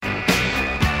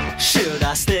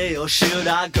or should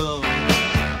I go?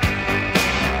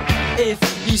 If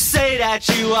you say that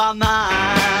you are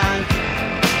mine,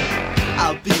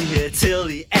 I'll be here till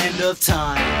the end of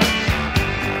time.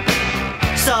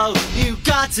 So you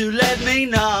got to let me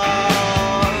know.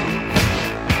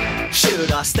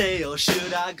 Should I stay or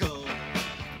should I go?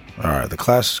 All right, the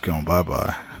Clash is going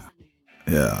bye-bye.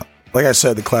 Yeah. Like I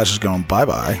said, the Clash is going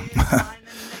bye-bye.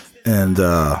 And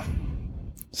so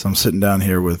I'm sitting down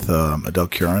here with Adele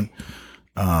Curran,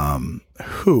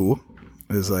 who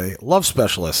is a love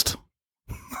specialist.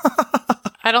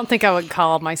 I don't think I would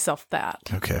call myself that.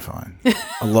 Okay, fine.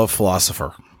 A love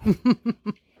philosopher.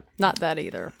 Not that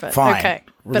either, but Fine. okay.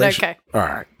 But okay. All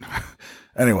right.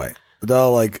 Anyway,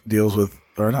 Adele like deals with,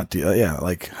 or not deal, yeah,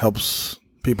 like helps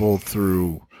people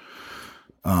through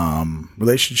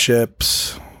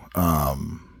relationships,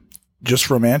 just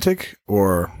romantic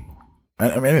or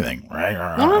I mean, anything,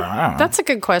 right? That's a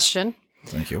good question.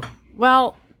 Thank you.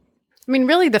 Well, I mean,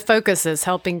 really the focus is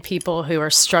helping people who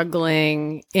are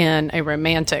struggling in a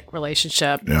romantic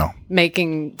relationship,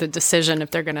 making the decision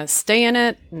if they're going to stay in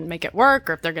it and make it work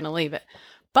or if they're going to leave it.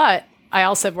 But I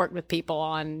also have worked with people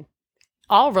on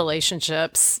all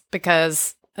relationships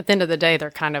because at the end of the day,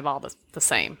 they're kind of all the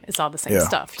same. It's all the same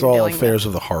stuff. It's all affairs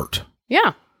of the heart.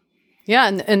 Yeah. Yeah.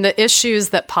 And the issues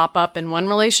that pop up in one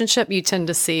relationship, you tend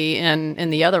to see in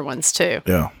the other ones too.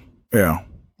 Yeah. Yeah.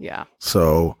 Yeah.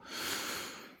 So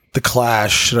the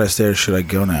Clash, should I stay or should I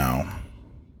go now?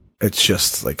 It's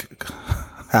just like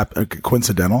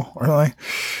coincidental or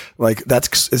like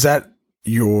is that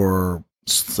your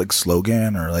like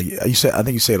slogan or like you say? I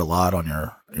think you say it a lot on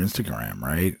your Instagram,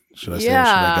 right? Should I stay or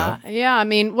should I go? Yeah. I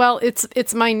mean, well,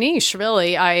 it's my niche,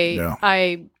 really.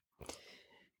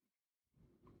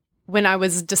 When I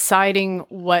was deciding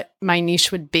what my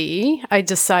niche would be, I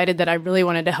decided that I really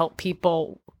wanted to help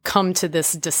people come to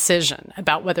this decision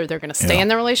about whether they're going to stay in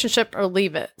the relationship or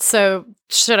leave it. So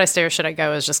should I stay or should I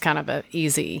go is just kind of an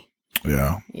easy,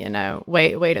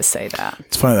 way to say that.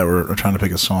 It's funny that we're trying to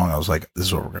pick a song. I was like, this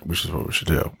is what we should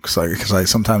do. Because I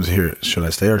sometimes hear, should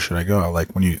I stay or should I go? I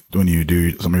like when you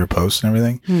do some of your posts and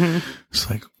everything, it's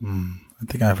like, I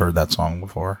think I've heard that song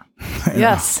before.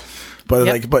 Yes.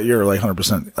 But but you're like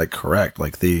 100% like correct.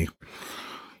 Like it's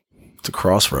a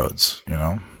crossroads,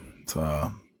 it's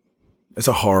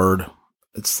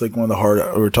like one of the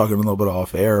hard, we were talking a little bit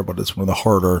off air, but it's one of the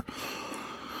harder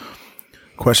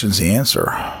questions to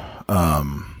answer.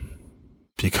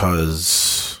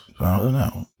 Because I don't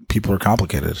know, people are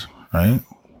complicated, right?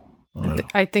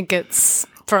 I think it's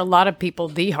for a lot of people,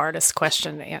 the hardest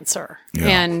question to answer.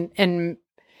 Yeah. And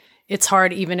it's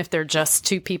hard even if they're just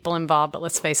two people involved, but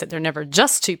let's face it, they're never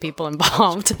just two people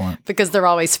involved because they're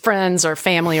always friends or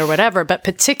family or whatever, but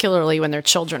particularly when there are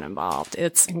children involved,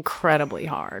 it's incredibly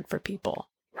hard for people.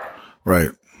 Right.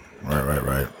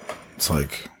 It's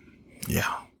like,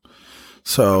 yeah.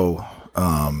 So,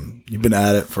 you've been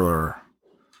at it for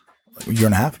a year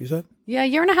and a half, you said? Yeah,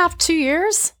 1.5 years, 2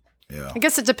 years. Yeah. I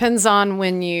guess it depends on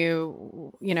when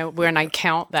when I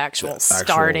count the actual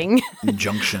starting.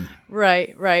 Junction.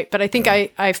 Right. But I think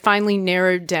I finally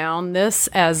narrowed down this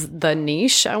as the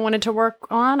niche I wanted to work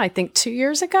on, I think 2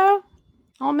 years ago,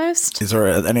 almost. Is there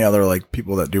any other like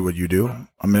people that do what you do?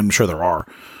 I mean, I'm sure there are.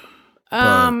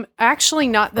 Actually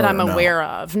not that I'm aware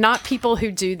of. Not people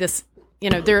who do this.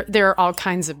 There are all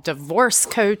kinds of divorce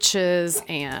coaches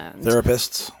and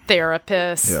therapists.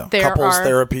 Yeah. Couples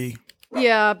therapy.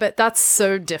 Yeah, but that's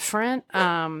so different.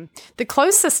 The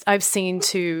closest I've seen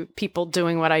to people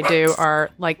doing what I do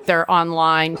are like they're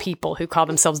online people who call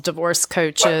themselves divorce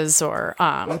coaches or,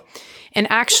 and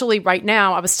actually right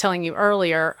now, I was telling you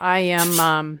earlier, I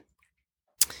am,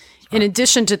 in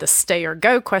addition to the stay or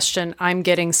go question, I'm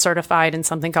getting certified in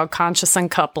something called conscious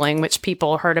uncoupling, which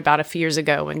people heard about a few years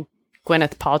ago when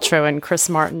Gwyneth Paltrow and Chris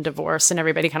Martin divorced and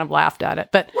everybody kind of laughed at it.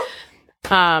 But,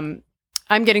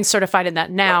 I'm getting certified in that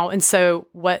now. And so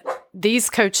what these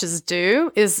coaches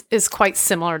do is quite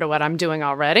similar to what I'm doing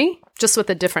already, just with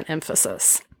a different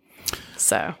emphasis.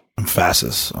 So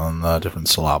emphasis on the different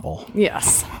syllable.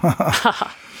 Yes.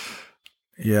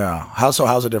 Yeah. How's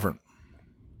it different?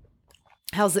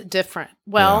 How's it different?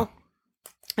 Well,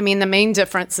 I mean, the main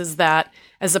difference is that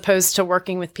as opposed to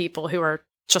working with people who are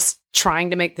just trying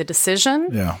to make the decision,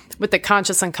 with the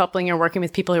conscious uncoupling, you're working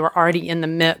with people who are already in the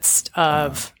midst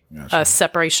of a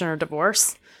separation or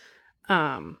divorce.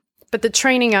 But the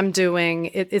training I'm doing,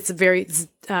 it's very,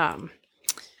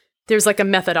 there's like a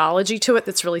methodology to it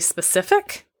that's really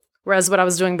specific. Whereas what I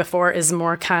was doing before is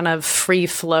more kind of free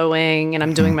flowing and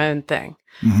I'm doing my own thing.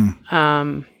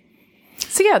 So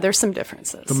yeah, there's some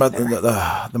differences.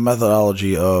 The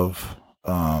methodology of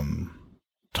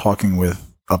talking with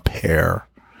a pair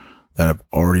that have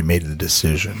already made the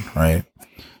decision, right,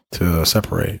 to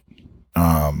separate,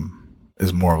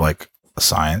 is more like a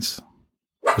science.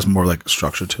 There's more like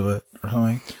structure to it or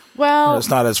something. Well, or it's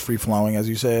not as free flowing as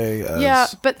you say. Yeah,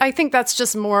 but I think that's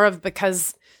just more of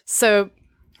because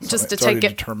just to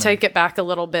take it back a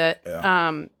little bit,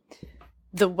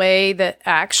 the way that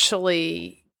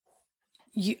actually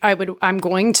I'm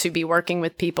going to be working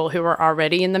with people who are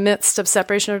already in the midst of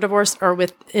separation or divorce, or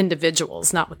with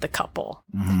individuals, not with the couple.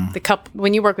 Mm-hmm. The couple,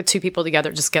 when you work with two people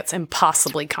together, it just gets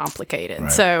impossibly complicated.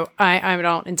 Right. So I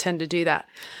don't intend to do that.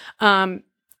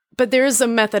 But there's a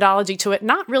methodology to it,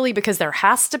 not really because there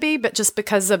has to be, but just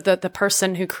because of the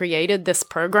person who created this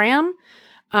program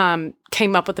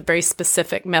came up with a very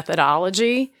specific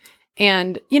methodology.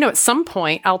 And, at some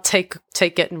point I'll take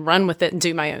it and run with it and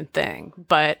do my own thing.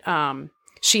 But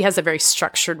she has a very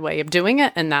structured way of doing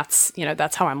it. And that's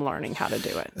how I'm learning how to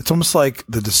do it. It's almost like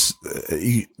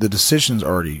the decision's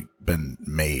already been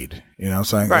made, you know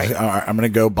what I'm saying? Right. I'm going to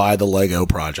go buy the Lego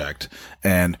project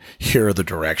and here are the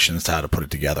directions to how to put it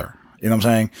together. You know what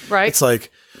I'm saying? Right. It's like,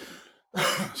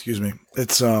 excuse me.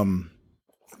 It's, the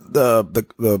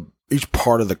each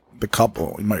part of the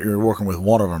couple, you're working with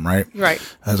one of them, right? Right.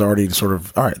 Has already sort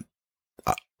of, all right,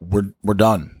 we're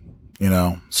done,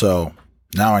 So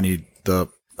now I need the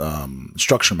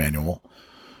structure manual,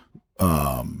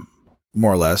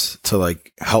 more or less, to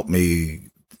like help me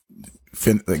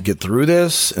get through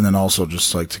this, and then also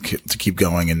just like to keep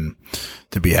going and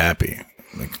to be happy,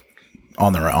 like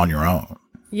on your own.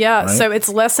 Yeah, right? So it's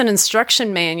less an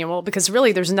instruction manual because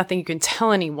really there's nothing you can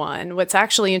tell anyone. What's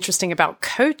actually interesting about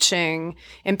coaching,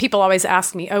 and people always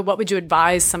ask me, oh, what would you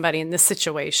advise somebody in this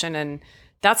situation? And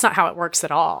that's not how it works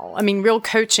at all. I mean, real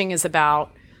coaching is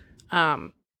about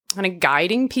kind of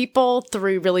guiding people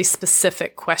through really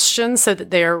specific questions so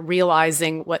that they're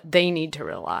realizing what they need to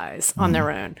realize on their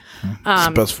own. It's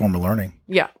the best form of learning.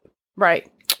 Yeah,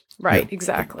 right, Yeah,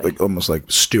 exactly. like almost like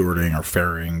stewarding or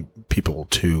ferrying people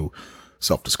to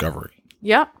self-discovery.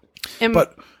 Yeah.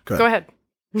 But go ahead.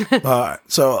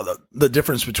 So the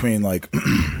difference between, like,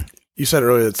 you said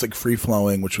earlier, it's like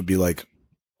free-flowing, which would be like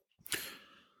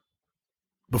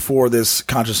before this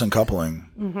conscious uncoupling,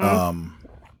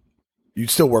 you'd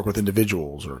still work with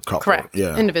individuals or couples. Correct.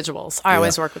 Yeah. Individuals. I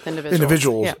always work with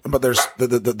Individuals. Yeah. But there's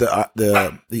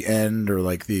the end, or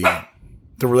like the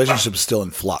relationship is still in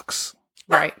flux.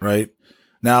 Right. Right.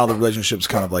 Now the relationship's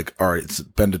kind of like, all right, it's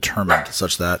been determined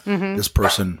such that this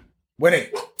person, Winnie,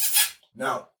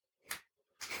 no,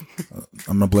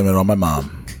 I'm gonna blame it on my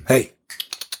mom. Hey,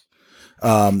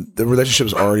 the relationship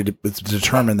is already it's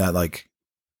determined that like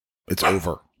it's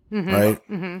over, right?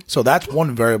 Mm-hmm. So that's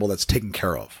one variable that's taken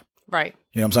care of, right?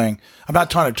 You know what I'm saying? I'm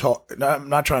not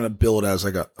trying to build as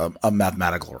like a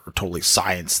mathematical or totally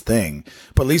science thing,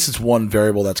 but at least it's one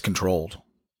variable that's controlled,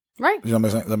 right? You know what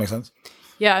I'm saying? Does that make sense?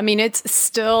 Yeah, I mean, it's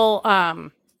still,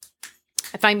 I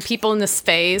find people in this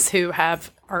phase who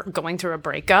are going through a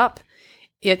breakup.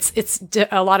 It's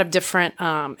a lot of different,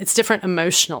 it's different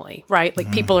emotionally, right?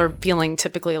 Like people are feeling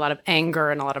typically a lot of anger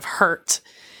and a lot of hurt.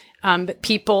 But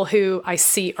people who I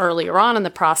see earlier on in the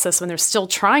process, when they're still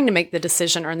trying to make the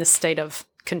decision, are in this state of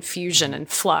confusion and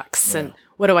flux. And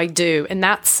what do I do? And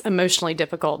that's emotionally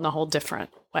difficult in a whole different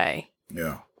way.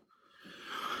 Yeah.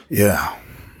 Yeah.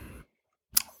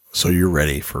 So you're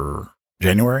ready for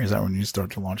January? Is that when you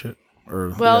start to launch it?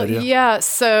 Yeah.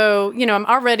 So,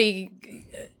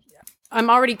 I'm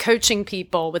already coaching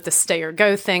people with the stay or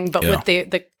go thing, but with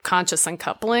the conscious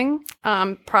uncoupling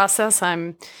process,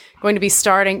 I'm going to be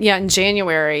starting. Yeah, in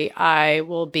January, I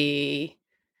will be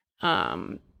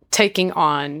taking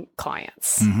on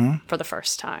clients for the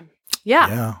first time.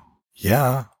 Yeah.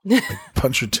 Yeah. Like,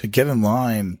 punch your get in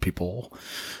line, people.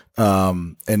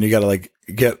 And you got to like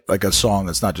get like a song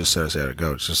that's not just say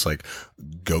go. It's just like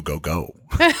go, go, go.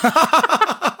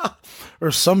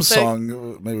 Or some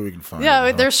song maybe we can find.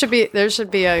 Yeah, there should be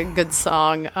a good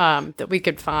song that we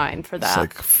could find for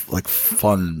that. It's like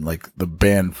fun, like the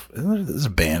band. There's a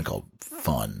band called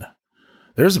Fun.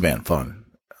 There's a band Fun.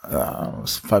 It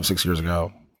was 5-6 years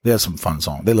ago. They had some fun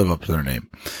songs. They live up to their name.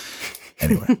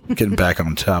 Anyway, getting back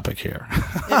on topic here.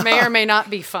 It may or may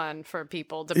not be fun for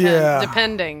people,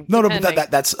 depending. No, but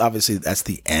that's obviously that's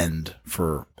the end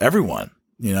for everyone.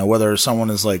 Whether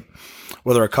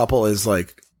a couple is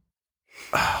like.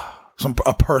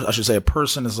 A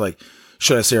person is like,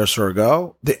 should I say or should I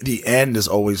go? The end is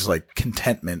always like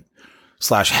contentment /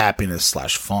 happiness /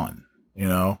 fun, it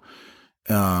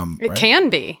right? Can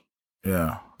be.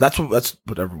 Yeah. That's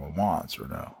what everyone wants, or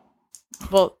no?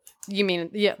 Well, you mean,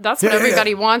 that's what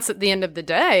everybody wants at the end of the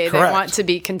day. Correct. They want to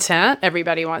be content.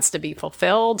 Everybody wants to be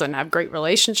fulfilled and have great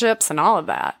relationships and all of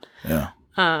that. Yeah.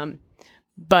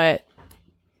 But,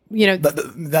 you know,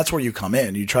 That's where you come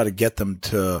in. You try to get them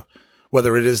to,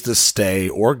 whether it is to stay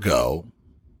or go.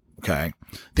 Okay.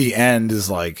 The end is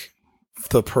like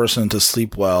the person to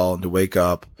sleep well and to wake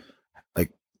up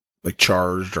like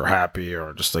charged or happy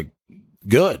or just like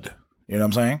good. You know what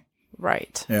I'm saying?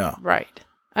 right. Yeah. Right.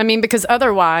 I mean, because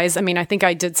otherwise, I mean, I think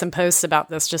I did some posts about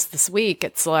this just this week.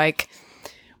 It's like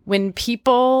when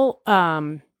people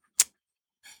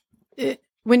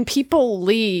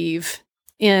leave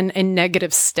in a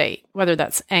negative state, whether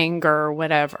that's anger or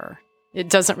whatever, it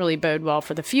doesn't really bode well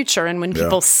for the future. And when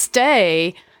people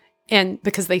stay, and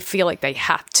because they feel like they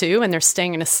have to, and they're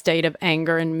staying in a state of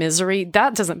anger and misery,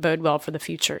 that doesn't bode well for the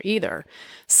future either.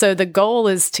 So the goal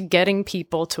is to getting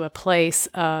people to a place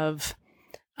of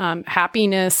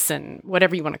happiness and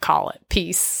whatever you want to call it,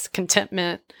 peace,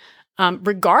 contentment,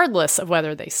 regardless of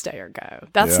whether they stay or go.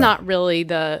 That's not really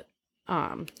the,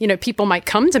 people might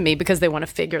come to me because they want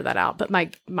to figure that out. But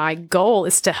my goal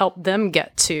is to help them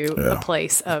get to a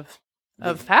place of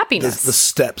happiness. The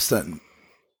steps that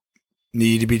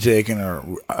need to be taken,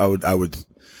 or I would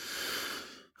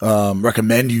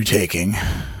recommend you taking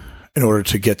in order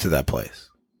to get to that place,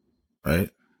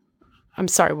 right? I'm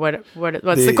sorry. What's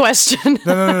the question?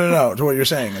 No. To what you're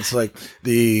saying, it's like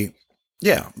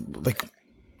like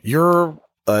you're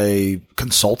a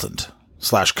consultant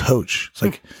 / coach. It's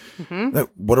like,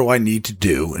 what do I need to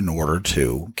do in order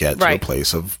to get to a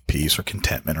place of peace or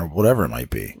contentment or whatever it might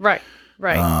be? Right.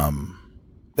 And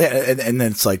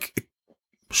then it's like,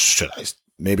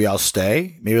 maybe I'll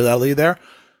stay. Maybe that'll lead there.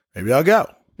 Maybe I'll go.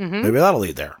 Maybe that'll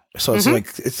lead there. So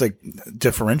it's like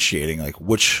differentiating like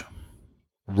which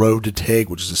road to take,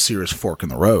 which is a serious fork in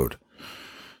the road,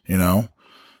 and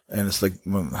it's like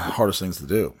one of the hardest things to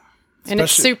do. And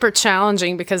it's super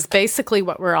challenging because basically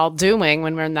what we're all doing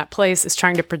when we're in that place is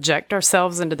trying to project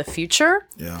ourselves into the future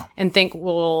and think,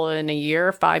 well, in a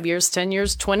year, 5 years, 10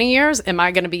 years, 20 years, am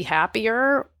I going to be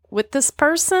happier with this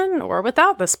person or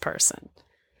without this person?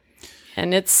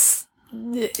 And it's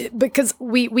because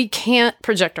we can't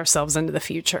project ourselves into the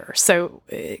future. So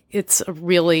it's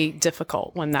really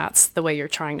difficult when that's the way you're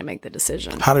trying to make the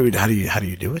decision. How do you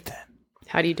do it then?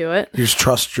 How do you do it? You just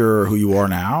trust who you are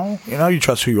now. You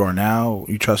trust who you are now.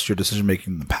 You trust your decision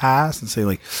making in the past and say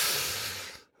like,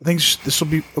 I think this will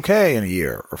be okay in a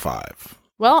year or 5.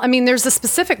 Well, I mean, there's a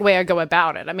specific way I go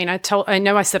about it. I mean, I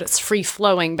know I said it's free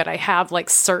flowing, but I have like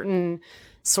certain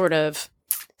sort of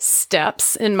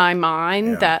steps in my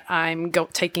mind that I'm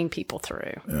taking people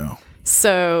through. Yeah.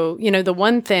 So, the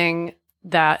one thing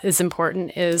that is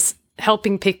important is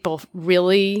helping people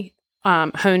really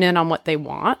hone in on what they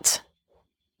want,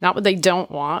 not what they don't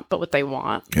want, but what they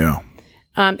want. Yeah.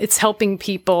 It's helping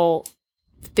people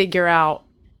figure out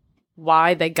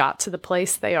why they got to the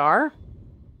place they are.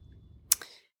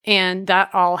 And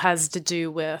that all has to do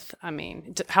with,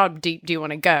 how deep do you want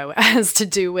to go? It has to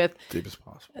do with deep as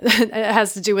possible. It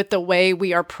has to do with the way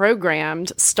we are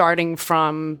programmed starting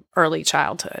from early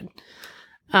childhood.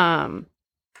 And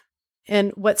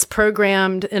what's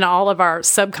programmed in all of our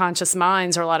subconscious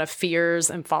minds are a lot of fears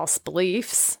and false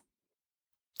beliefs.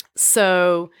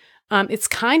 So it's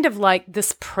kind of like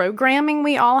this programming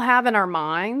we all have in our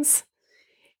minds.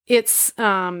 It's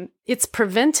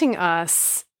preventing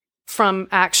us from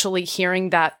actually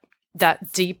hearing that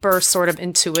deeper sort of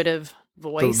intuitive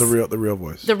voice. The real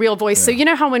voice. The real voice. Yeah.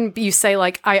 So how when you say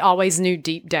like, I always knew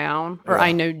deep down, or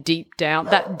I know deep down,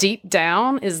 that deep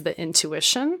down is the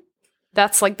intuition.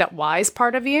 That's like that wise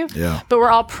part of you. Yeah. But we're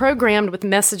all programmed with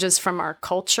messages from our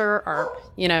culture,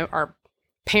 our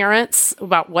parents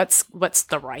about what's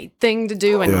the right thing to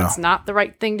do and what's not the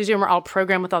right thing to do. And we're all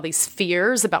programmed with all these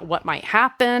fears about what might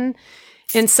happen.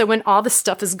 And so when all this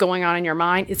stuff is going on in your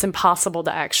mind, it's impossible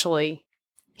to actually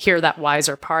hear that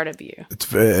wiser part of you.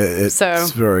 It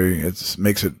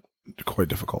makes it quite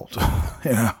difficult.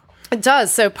 It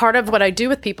does. So part of what I do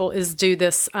with people is do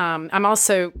this. I'm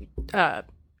also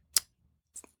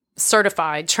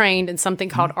certified, trained in something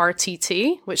called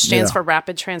RTT, which stands for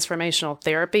Rapid Transformational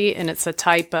Therapy. And it's a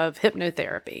type of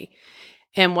hypnotherapy.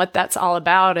 And what that's all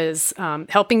about is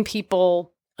helping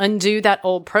people undo that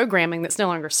old programming that's no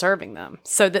longer serving them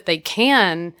so that they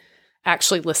can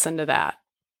actually listen to that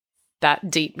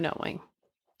deep knowing.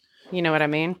 You know what I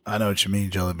mean? I know what you mean,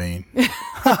 Jelly Bean.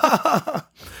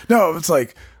 No, it's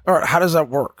like, all right, how does that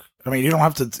work? I mean, you don't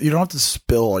have to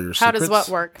spill all your secrets. How does what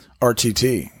work?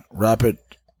 RTT, Rapid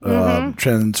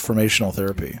Transformational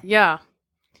Therapy. Yeah.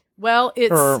 Well,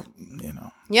 it's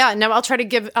Yeah, no, I'll try to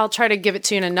give it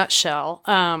to you in a nutshell.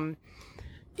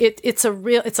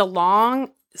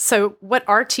 So what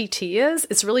RTT is,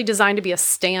 it's really designed to be a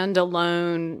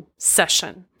standalone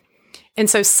session. And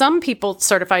so some people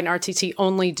certified in RTT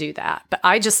only do that, but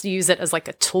I just use it as like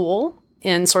a tool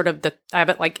in sort of I have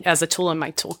it like as a tool in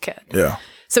my toolkit. Yeah.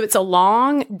 So it's a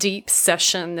long, deep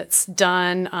session that's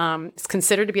done. It's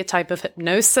considered to be a type of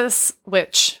hypnosis,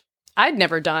 which I'd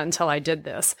never done until I did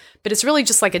this, but it's really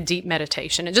just like a deep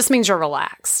meditation. It just means you're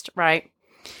relaxed, right?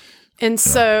 And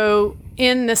so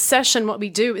in this session, what we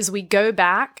do is we go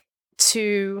back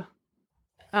to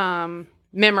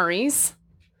memories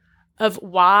of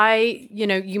why,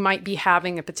 you might be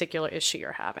having a particular issue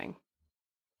you're having.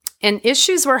 And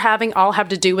issues we're having all have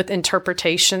to do with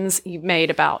interpretations you've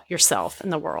made about yourself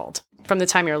and the world from the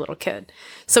time you're a little kid.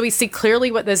 So we see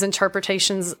clearly what those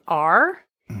interpretations are.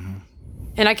 Mm-hmm.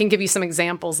 And I can give you some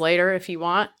examples later if you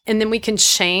want. And then we can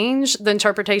change the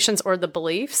interpretations or the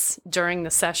beliefs during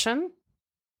the session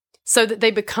so that they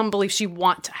become beliefs you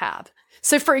want to have.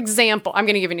 So for example, I'm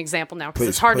going to give you an example now because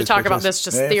it's hard to talk about this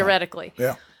just theoretically.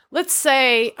 Yeah. Let's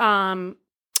say, I'm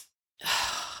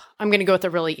going to go with a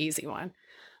really easy one.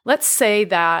 Let's say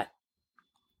that,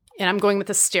 and I'm going with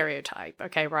a stereotype,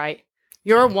 okay, right?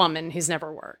 You're a woman who's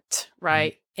never worked,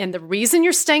 right? Mm-hmm. And the reason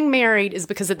you're staying married is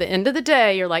because at the end of the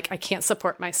day, you're like, I can't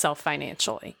support myself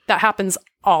financially. That happens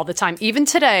all the time. Even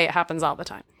today, it happens all the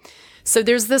time. So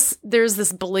there's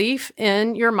this belief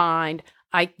in your mind,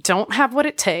 I don't have what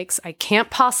it takes. I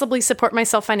can't possibly support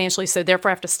myself financially, so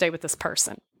therefore I have to stay with this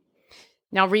person.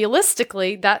 Now,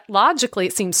 realistically, that logically,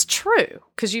 it seems true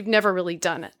because you've never really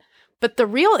done it. But the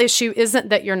real issue isn't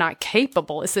that you're not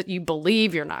capable, it's that you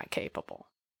believe you're not capable.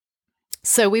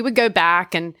 So we would go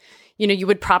back and, you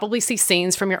would probably see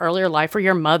scenes from your earlier life where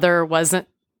your mother wasn't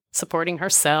supporting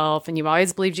herself and you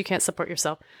always believed you can't support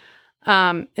yourself.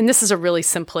 And this is a really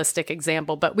simplistic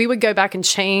example, but we would go back and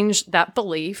change that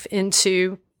belief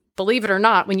into, believe it or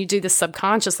not, when you do this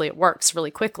subconsciously, it works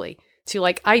really quickly to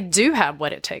like, I do have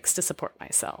what it takes to support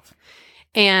myself.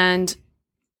 And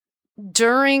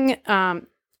during,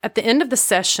 at the end of the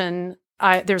session,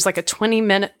 there's like a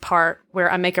 20-minute part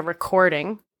where I make a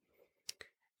recording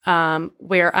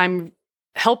where I'm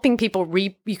helping people,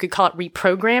 you could call it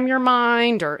reprogram your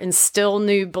mind or instill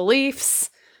new beliefs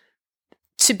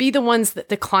to be the ones that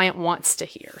the client wants to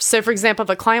hear. So for example, if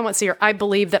a client wants to hear, I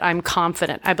believe that I'm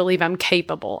confident. I believe I'm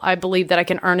capable. I believe that I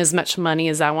can earn as much money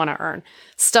as I want to earn.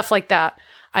 Stuff like that.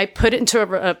 I put it into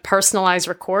a personalized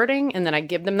recording and then I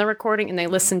give them the recording and they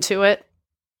listen to it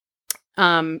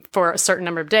for a certain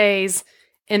number of days.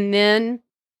 And then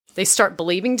they start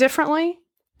believing differently.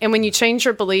 And when you change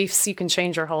your beliefs, you can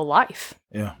change your whole life.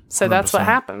 Yeah. 100%. So that's what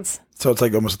happens. So it's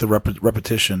like almost the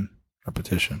repetition.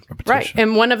 Right.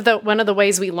 And one of the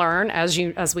ways we learn,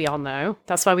 as we all know,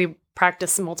 that's why we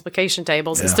practice multiplication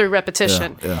tables, is through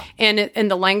repetition. Yeah.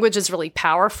 And the language is really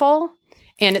powerful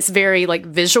and it's very like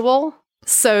visual.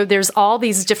 So there's all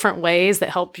these different ways that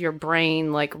help your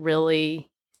brain like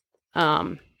really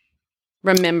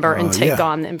remember and take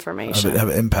on the information. Have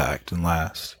an impact and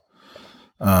last.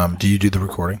 Do you do the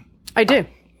recording? I do.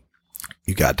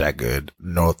 You got that good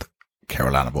North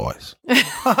Carolina voice.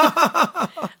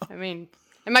 I mean,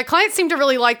 and my clients seem to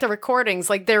really like the recordings.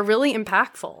 Like they're really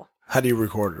impactful. How do you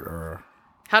record it? Or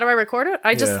how do I record it?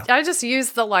 I just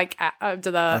use the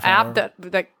app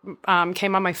that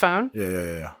came on my phone.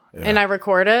 Yeah. And I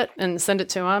record it and send it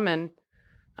to them. And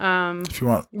if you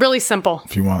want, really simple.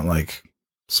 If you want like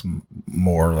some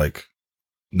more like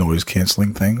noise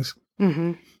canceling things,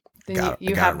 mm-hmm. I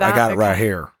got it right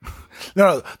here.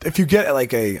 No, if you get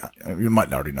like you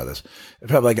might already know this. If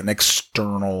you have like an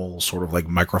external sort of like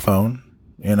microphone,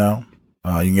 you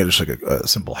can get just like a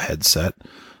simple headset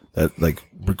that like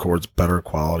records better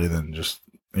quality than just,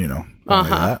 only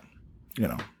that.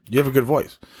 You have a good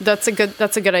voice. That's a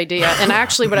good idea. And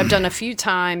actually what I've done a few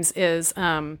times is,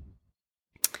 and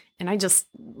this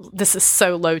is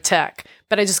so low tech,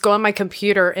 but I just go on my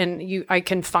computer and I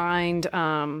can find,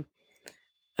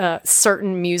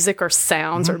 certain music or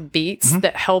sounds or beats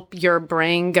that help your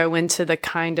brain go into the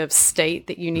kind of state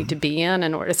that you need to be in,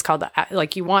 and it's called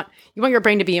you want your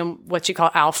brain to be in what you call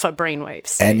alpha brainwave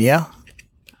state.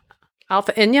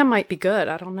 Enya might be good.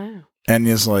 I don't know.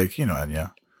 Enya's like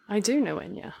Enya. I do know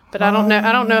Enya, but I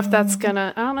don't know if that's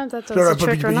gonna. I don't know if that does the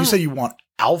trick or not. You say you want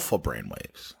alpha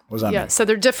brainwaves. What does that mean? So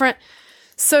they're different.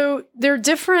 So they're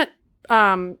different.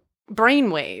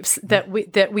 Brain waves that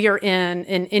we are in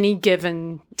any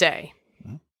given day.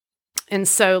 Mm-hmm. And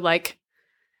so like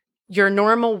your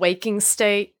normal waking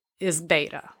state is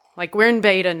beta. Like we're in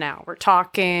beta now. We're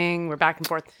talking, we're back and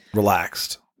forth.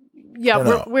 Relaxed.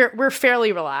 Yeah, we're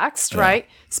fairly relaxed, right?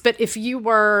 But if you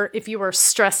were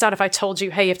stressed out, if I told you,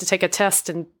 hey, you have to take a test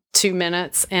in 2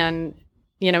 minutes and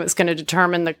it's going to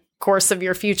determine the course of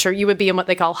your future, you would be in what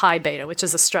they call high beta, which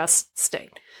is a stressed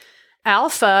state.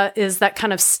 Alpha is that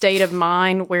kind of state of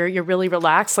mind where you're really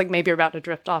relaxed, like maybe you're about to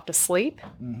drift off to sleep.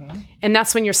 And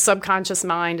that's when your subconscious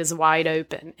mind is wide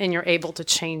open and you're able to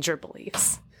change your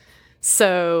beliefs.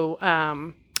 So,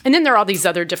 and then there are all these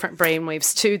other different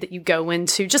brainwaves too that you go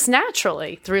into just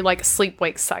naturally through like a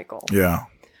sleep-wake cycle. Yeah.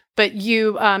 But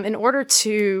you, in order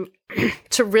to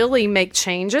really make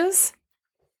changes,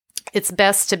 it's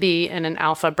best to be in an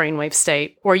alpha brainwave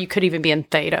state, or you could even be in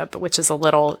theta, but which is a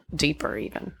little deeper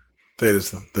even.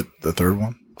 Theta's the third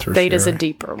one? Theta's a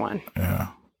deeper one. Yeah.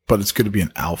 But it's good to be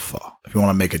an alpha if you want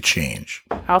to make a change.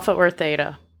 Alpha or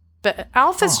theta. But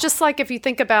alpha is just like, if you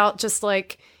think about just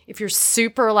like, if you're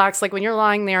super relaxed, like when you're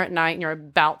lying there at night and you're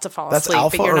about to fall That's asleep,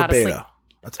 alpha but you're or not beta? asleep.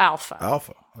 That's Alpha.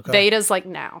 Alpha. Okay. Beta's like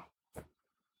now.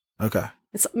 Okay.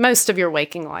 It's most of your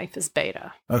waking life is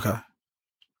beta. Okay.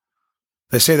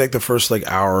 They say like the first like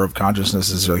hour of consciousness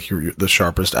is like the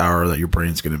sharpest hour that your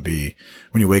brain's going to be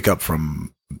when you wake up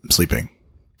from sleeping.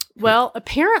 Well,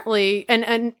 apparently,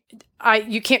 and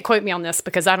you can't quote me on this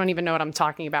because I don't even know what I'm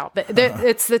talking about, but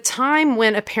it's the time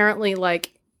when apparently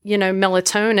like,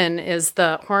 melatonin is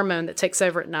the hormone that takes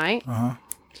over at night. Uh-huh.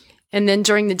 And then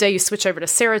during the day you switch over to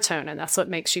serotonin. That's what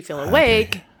makes you feel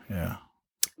awake. Yeah.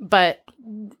 But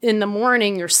in the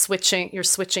morning you're switching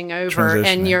over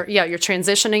and you're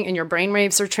transitioning and your brain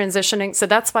waves are transitioning. So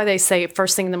that's why they say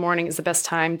first thing in the morning is the best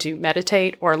time to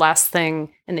meditate, or last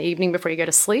thing in the evening before you go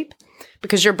to sleep,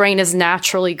 because your brain is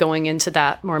naturally going into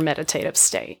that more meditative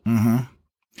state. Mm-hmm.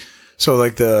 So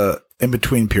like the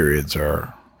in-between periods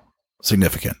are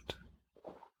significant.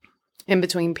 In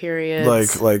between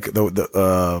periods. Like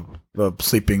the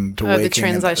sleeping to waking, the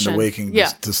transition. and the waking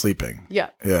to sleeping. Yeah.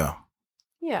 Yeah.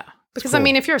 Yeah. Because cool. I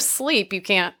mean, if you're asleep, you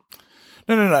can't.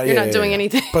 No. You're not doing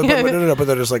anything. But but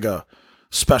there's like a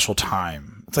special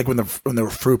time. It's like when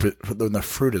the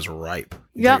fruit is ripe.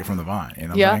 You take it from the vine. You know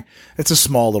what I'm saying? It's a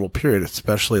small little period,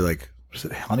 especially like, is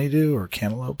it honeydew or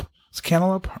cantaloupe? It's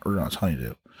cantaloupe or no? It's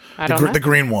honeydew. I don't know. The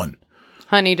green one.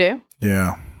 Honeydew.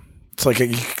 Yeah. It's like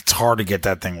it's hard to get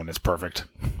that thing when it's perfect.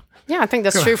 Yeah, I think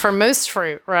that's true for most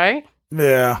fruit, right?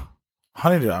 Yeah.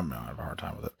 Honeydew, I have a hard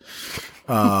time with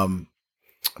it.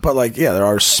 But like, yeah, there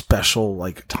are special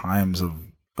like times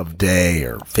of day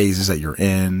or phases that you're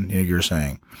in, you're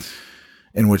saying,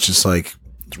 in which it's like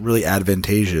it's really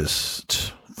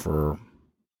advantageous for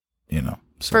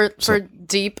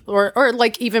deep or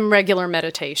like even regular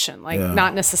meditation, like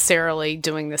not necessarily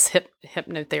doing this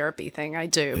hypnotherapy thing I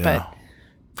do, but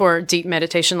for deep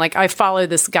meditation, like I follow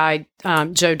this guy,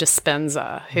 Joe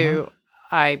Dispenza, who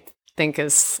I think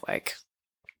is like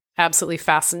absolutely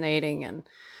fascinating, and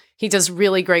he does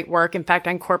really great work. In fact,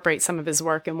 I incorporate some of his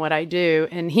work in what I do,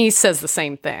 and he says the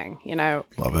same thing.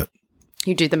 Love it.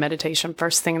 You do the meditation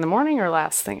first thing in the morning or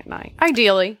last thing at night.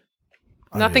 Ideally.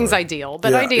 Nothing's ideal,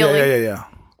 but ideally. Yeah.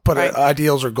 But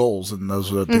ideals are goals, and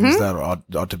those are the things that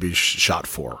ought to be shot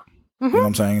for. You know what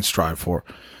I'm saying? Strive for.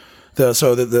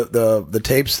 So the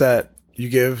tapes that you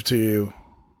give to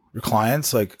your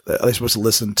clients, like, are they supposed to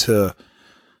listen to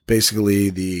basically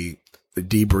the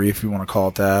debrief, if you want to call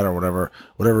it that, or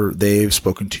whatever they've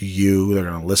spoken to you, they're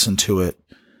going to listen to it.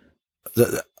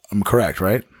 I'm correct,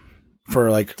 right?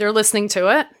 For like, they're listening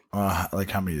to it.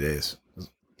 Like how many days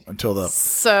until the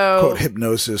quote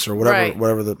hypnosis or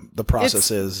whatever the process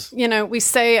is? We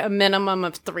say a minimum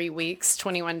of 3 weeks,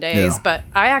 21 days, but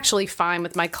I actually find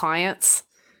with my clients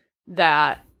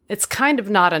that it's kind of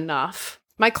not enough.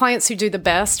 My clients who do the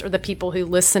best are the people who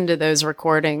listen to those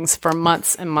recordings for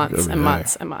months and months and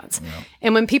months and months. Yeah.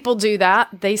 And when people do that,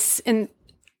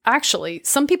 actually,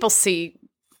 some people see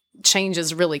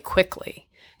changes really quickly.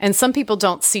 And some people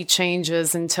don't see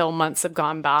changes until months have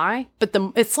gone by. But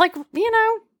it's like,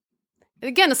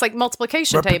 again, it's like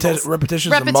multiplication tables.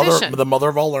 Repetition is the mother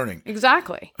of all learning.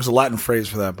 Exactly. There's a Latin phrase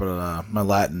for that, but my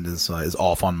Latin is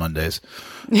off on Mondays.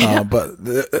 But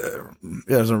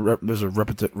there's a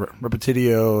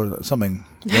repetitio something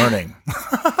learning.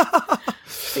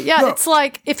 It's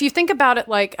like, if you think about it,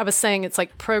 like I was saying, it's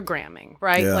like programming,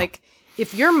 right? Yeah. Like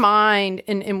if your mind,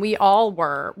 and we all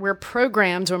we're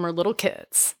programmed when we're little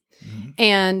kids. Mm-hmm.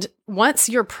 And once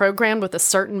you're programmed with a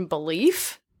certain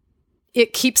belief,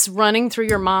 it keeps running through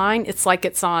your mind. It's like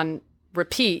it's on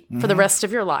repeat for the rest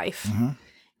of your life. Mm-hmm.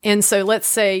 And so let's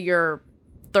say you're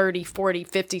 30, 40,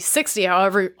 50, 60,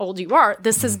 however old you are,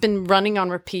 this has been running on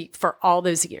repeat for all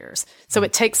those years. So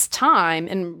it takes time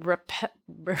and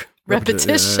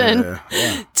repetition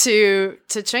to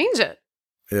change it.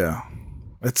 Yeah.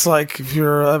 It's like if you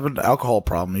have an alcohol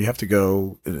problem, you have to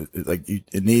go,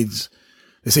 it needs,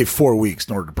 they say 4 weeks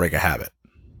in order to break a habit.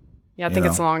 Yeah, I think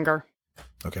it's longer.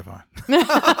 Okay, fine.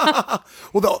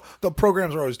 Well, the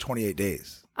programs are always 28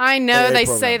 days. I know AA they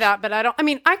programs. say that, but I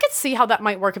mean, I could see how that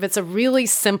might work if it's a really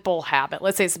simple habit.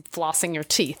 Let's say it's flossing your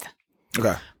teeth.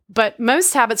 Okay. But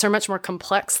most habits are much more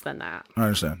complex than that, I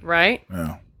understand. right?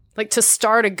 Yeah. Like to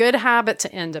start a good habit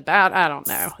to end a bad, I don't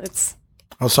know.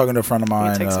 I was talking to a friend of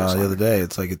mine takes much the longer. other day.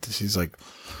 It's like, she's like,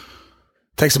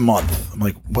 takes a month. I'm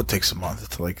like, what takes a month?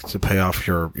 To pay off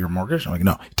your mortgage? I'm like,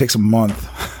 no, it takes a month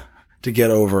to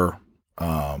get over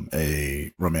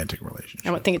a romantic relationship.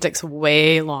 I would think it takes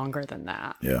way longer than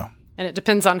that. Yeah. And it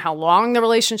depends on how long the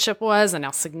relationship was and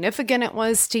how significant it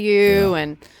was to you.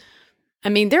 And I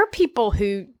mean, there are people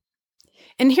who,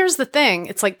 and here's the thing.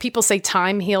 It's like people say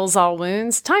time heals all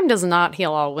wounds. Time does not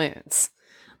heal all wounds.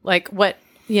 Like what,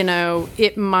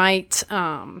 it might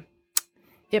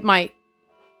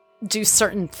do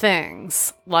certain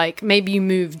things. Like maybe you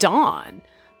moved on,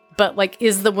 but like,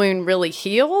 is the wound really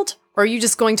healed? Or are you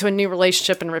just going to a new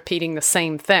relationship and repeating the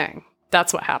same thing?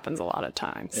 That's what happens a lot of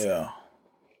times. Yeah.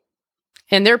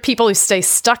 And there are people who stay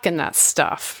stuck in that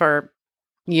stuff for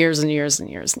years and years and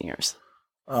years and years.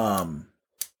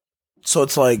 So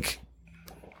it's like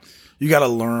you got to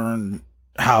learn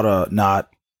how to not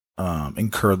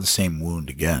incur the same wound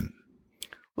again.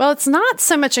 Well, it's not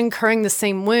so much incurring the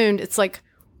same wound. It's like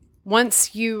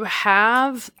once you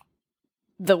have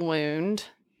the wound,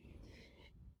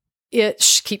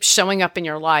 it keeps showing up in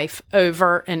your life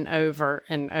over and over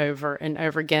and over and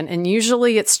over again. And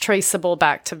usually it's traceable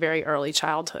back to very early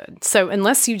childhood. So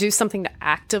unless you do something to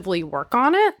actively work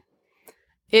on it,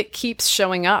 it keeps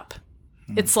showing up.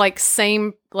 It's like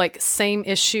same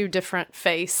issue, different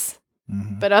face.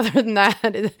 Mm-hmm. But other than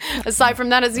that, aside from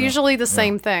that, it's usually the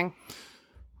same thing.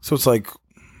 So it's like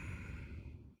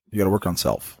you got to work on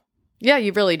self. Yeah,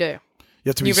 you really do. You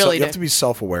have to be You really you have do. to be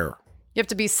self-aware. You have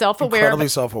to be self-aware. Incredibly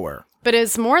self-aware. But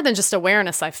it's more than just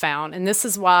awareness, I found. And this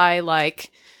is why,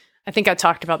 like, I think I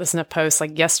talked about this in a post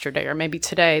like yesterday or maybe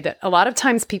today, that a lot of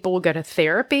times people will go to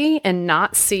therapy and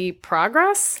not see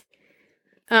progress.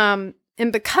 And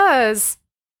because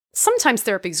sometimes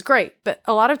therapy is great, but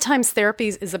a lot of times therapy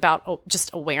is about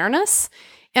just awareness.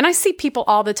 And I see people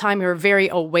all the time who are very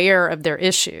aware of their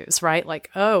issues, right? Like,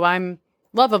 oh, I'm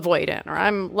love avoidant, or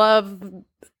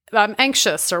I'm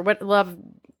anxious, or what love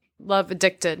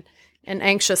addicted and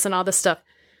anxious and all this stuff.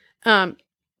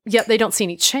 Yet they don't see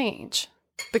any change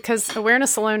because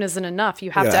awareness alone isn't enough.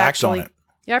 You have to act on actually, it.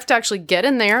 you have to actually get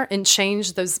in there and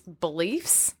change those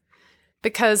beliefs.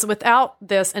 Because without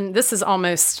this, and this is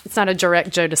almost, it's not a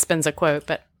direct Joe Dispenza quote,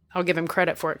 but I'll give him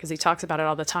credit for it because he talks about it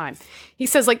all the time. He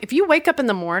says, like, if you wake up in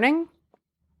the morning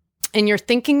and you're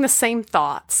thinking the same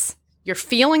thoughts, you're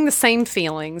feeling the same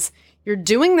feelings, you're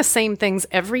doing the same things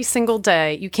every single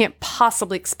day, you can't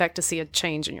possibly expect to see a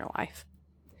change in your life.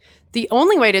 The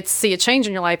only way to see a change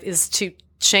in your life is to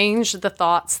change the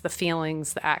thoughts, the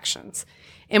feelings, the actions.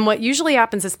 And what usually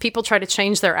happens is people try to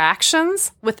change their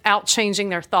actions without changing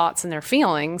their thoughts and their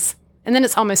feelings, and then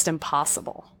it's almost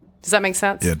impossible. Does that make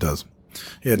sense? Yeah, it does.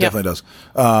 Yeah, it definitely does.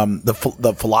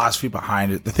 The philosophy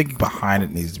behind it, the thinking behind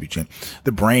it needs to be changed.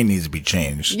 The brain needs to be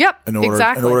changed. Yep, in order,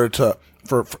 exactly.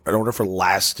 In order for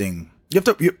lasting,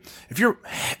 if your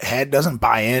head doesn't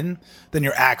buy in, then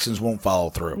your actions won't follow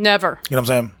through. Never. You know what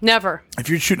I'm saying? Never. If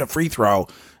you're shooting a free throw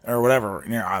or whatever,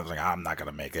 and I was like, I'm not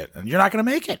gonna make it, and you're not gonna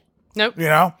make it. Nope. You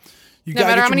know, you No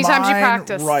gotta matter get how many your times you mind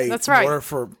practice. right. That's right. In order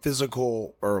for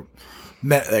physical or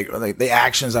like the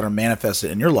actions that are manifested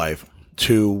in your life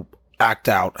to act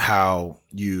out how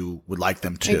you would like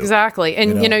them to. Exactly.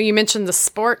 And, know? you mentioned the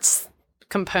sports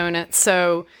component.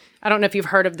 So I don't know if you've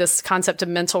heard of this concept of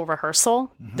mental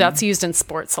rehearsal. Mm-hmm. That's used in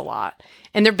sports a lot.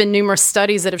 And there have been numerous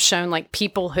studies that have shown like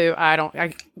people who I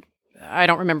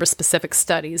don't remember specific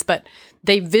studies, but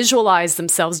they visualize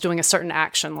themselves doing a certain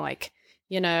action, like,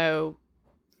 I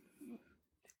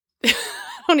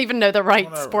don't even know the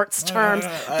right sports terms,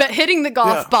 but hitting the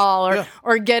golf ball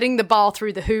or getting the ball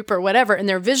through the hoop or whatever. And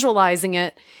they're visualizing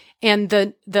it. And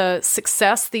the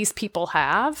success these people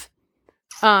have,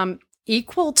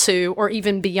 equal to or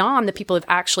even beyond the people who've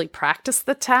actually practiced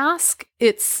the task.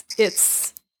 It's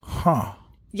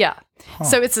yeah.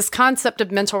 So it's this concept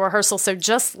of mental rehearsal. So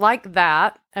just like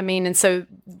that, I mean, and so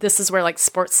this is where like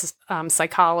sports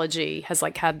psychology has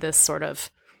like had this sort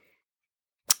of,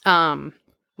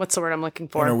 what's the word I'm looking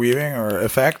for? Interweaving or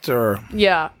effect or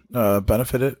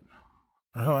benefit it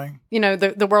or something.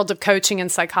 The world of coaching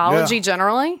and psychology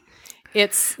generally.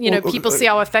 It's, people see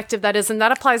how effective that is, and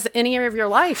that applies to any area of your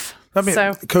life. I mean,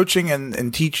 so, coaching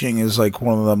and teaching is like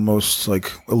one of the most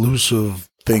like elusive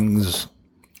things,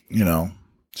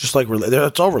 just like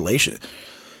it's all relation.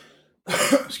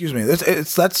 Excuse me.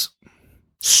 That's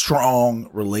strong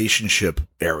relationship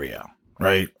area,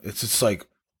 right? It's like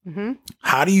Mm-hmm.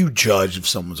 How do you judge if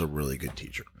someone's a really good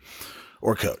teacher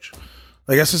or coach?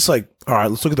 I guess it's like, all right,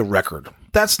 let's look at the record.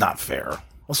 That's not fair.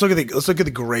 Let's look at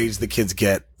the grades the kid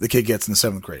gets in the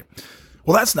 7th grade.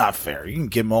 Well, that's not fair. You can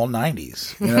give them all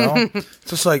 90s, you know?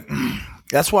 It's just like,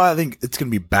 that's why I think it's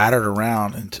going to be battered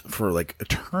around for like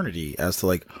eternity as to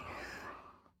like,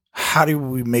 how do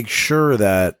we make sure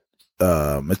that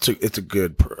it's a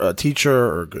good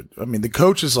teacher or good, I mean, the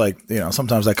coach is like, you know,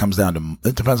 sometimes that comes down to,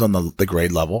 it depends on the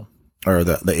grade level or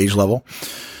the age level.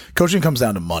 Coaching comes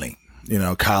down to money, you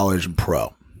know, college and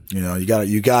pro, you know, you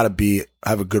gotta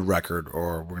have a good record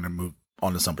or we're going to move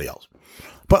on to somebody else.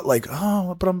 But like,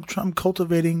 but I'm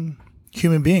cultivating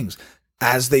human beings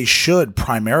as they should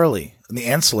primarily. And the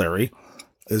ancillary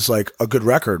is like a good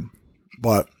record,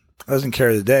 but it doesn't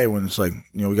carry the day when it's like,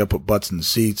 you know, we got to put butts in the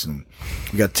seats and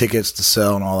we got tickets to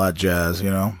sell and all that jazz, you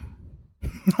know?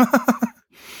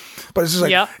 But it's just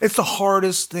like, It's the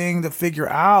hardest thing to figure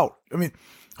out. I mean,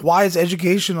 why is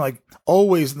education like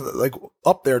always like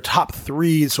up there, top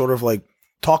 3 sort of like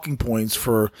talking points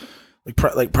for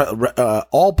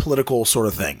all political sort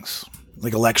of things,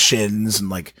 like elections and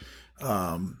like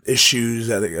issues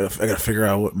that I got to figure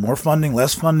out what more funding,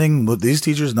 less funding, with these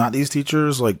teachers, not these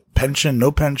teachers, like pension,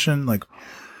 no pension, like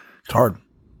it's hard.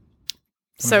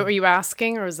 So are you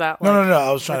asking, or is that like no?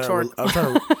 I was trying to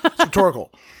it's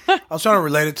rhetorical. I was trying to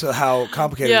relate it to how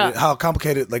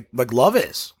complicated like love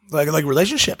is, like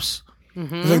relationships.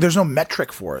 Mm-hmm. It's like there's no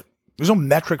metric for it. There's no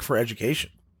metric for education.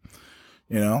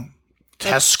 You know,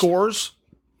 test scores.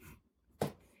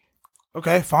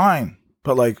 Okay, fine,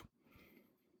 but like,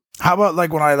 how about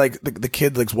like when I like the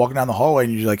kid like walking down the hallway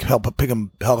and you like help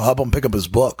him pick up his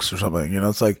books or something? You know,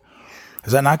 it's like,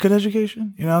 is that not good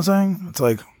education? You know what I'm saying? It's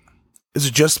like, is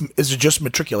it just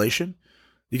matriculation?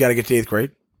 You got to get to 8th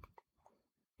grade.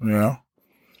 You know,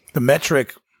 the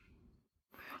metric.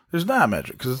 There's not a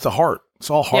metric because it's a heart. It's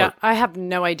all heart. Yeah, I have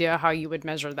no idea how you would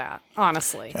measure that.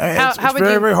 Honestly, it's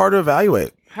very hard to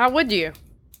evaluate. How would you?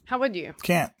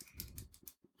 Can't.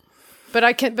 But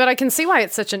I can see why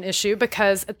it's such an issue,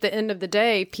 because at the end of the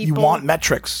day, people you want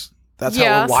metrics. That's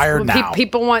how we're wired now.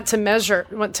 People want to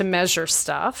measure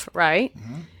stuff, right?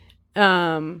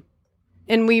 Mm-hmm.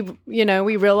 And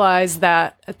we realize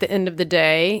that at the end of the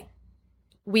day,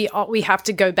 we have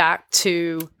to go back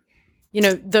to, you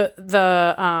know,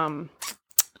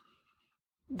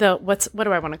 what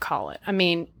do I want to call it? I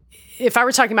mean, if I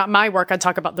were talking about my work, I'd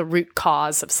talk about the root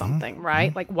cause of something, mm-hmm.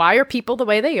 right? Like, why are people the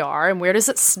way they are, and where does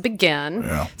it begin?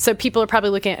 Yeah. So people are probably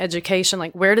looking at education,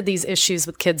 like, where do these issues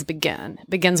with kids begin? It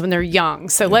begins when they're young.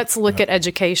 So let's look at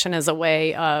education as a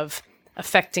way of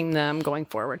affecting them going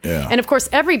forward. Yeah. And of course,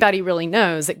 everybody really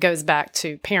knows it goes back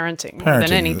to parenting more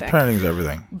than anything. Parenting is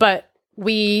everything. But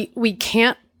we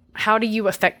can't. How do you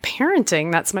affect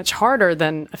parenting? That's much harder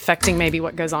than affecting maybe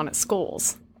what goes on at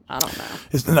schools. I don't know.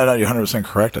 No, you're 100%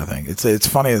 correct. I think it's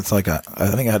funny. It's like I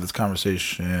think I had this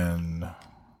conversation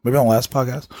maybe on the last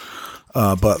podcast,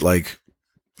 but like,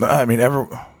 I mean,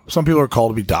 some people are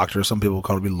called to be doctors, some people are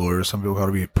called to be lawyers, some people are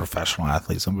called to be professional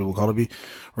athletes, some people are called to be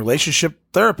relationship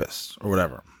therapists or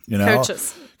whatever. You know,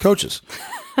 coaches.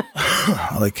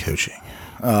 I like coaching,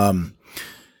 but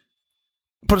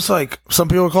it's like some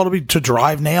people are called to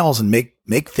drive nails and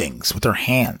make things with their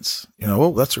hands. You know,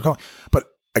 well, that's their calling, but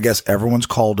I guess everyone's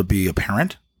called to be a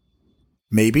parent.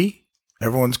 Maybe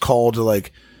everyone's called to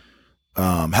like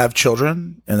have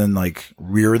children and then like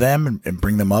rear them and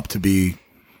bring them up to be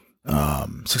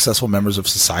successful members of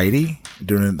society,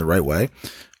 doing it the right way.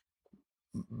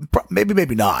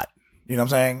 Maybe not. You know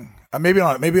what I'm saying?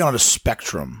 Maybe on a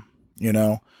spectrum. You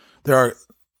know, what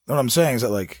I'm saying is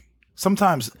that like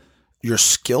sometimes your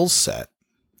skill set,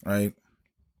 right,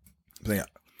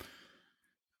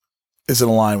 is in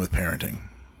line with parenting.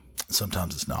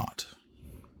 Sometimes it's not.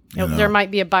 You know? There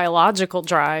might be a biological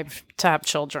drive to have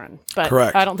children, but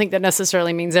Correct. I don't think that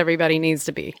necessarily means everybody needs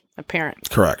to be a parent.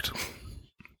 Correct.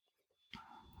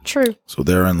 True. So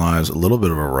therein lies a little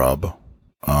bit of a rub.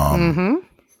 And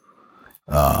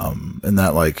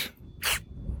that like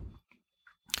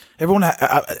everyone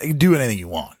you do anything you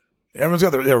want. Everyone's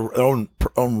got their own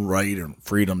right and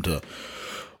freedom to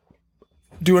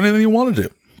do anything you want to do.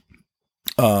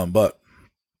 But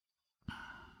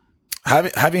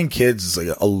having kids is like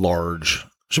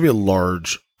should be a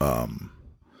large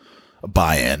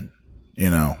buy-in, you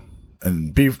know,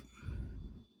 and be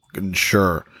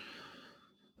sure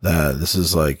that this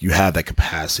is like you have that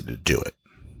capacity to do it,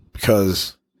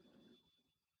 because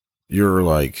you're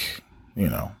like, you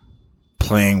know,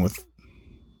 playing with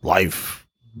life,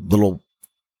 little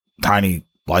tiny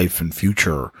life and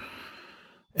future,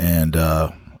 and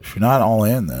if you're not all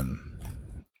in, then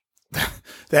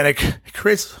then it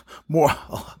creates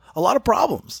a lot of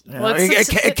problems. You know? Well,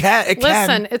 It can.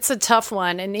 Listen, it's a tough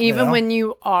one. And even when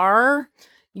you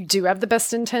do have the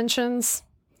best intentions.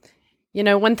 You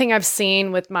know, one thing I've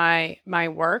seen with my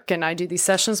work, and I do these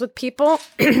sessions with people,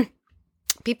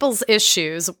 people's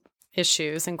issues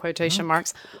in quotation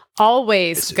marks,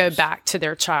 always go back to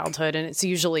their childhood, and it's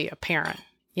usually a parent,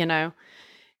 you know.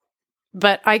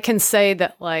 But I can say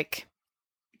that, like,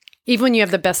 even when you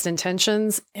have the best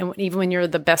intentions, and even when you're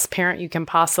the best parent you can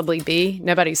possibly be,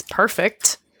 nobody's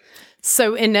perfect.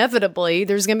 So inevitably,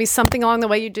 there's going to be something along the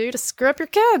way you do to screw up your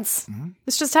kids. Mm-hmm.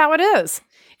 It's just how it is.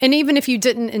 And even if you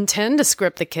didn't intend to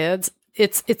script the kids,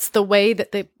 it's the way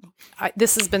that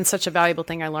this has been such a valuable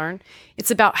thing I learned.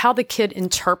 It's about how the kid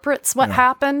interprets what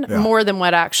happened more than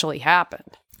what actually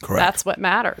happened. Correct. That's what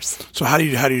matters. So how do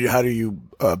you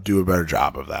do a better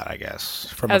job of that? I guess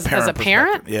from as a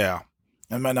parent. Yeah,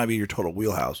 it might not be your total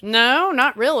wheelhouse. No,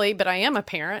 not really. But I am a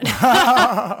parent.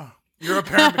 You're a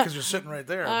parent because you're sitting right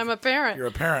there. I'm a parent. You're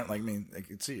a parent like me. I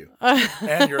can see you.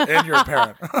 And you're a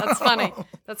parent. That's funny.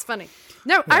 That's funny.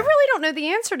 No, I really don't know the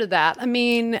answer to that. I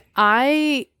mean,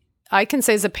 I can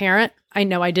say as a parent, I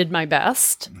know I did my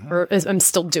best, or I'm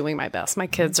still doing my best. My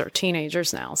kids are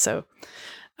teenagers now, so.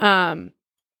 But I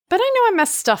know I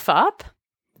messed stuff up.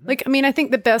 Like, I mean, I think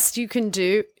the best you can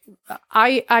do.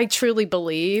 I truly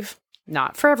believe.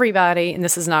 Not for everybody, and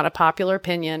this is not a popular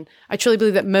opinion. I truly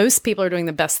believe that most people are doing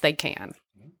the best they can.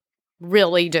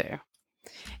 Really do.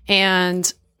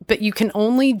 But you can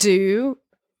only do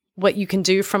what you can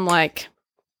do from like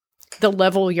the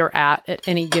level you're at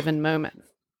any given moment.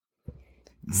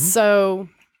 Mm-hmm. So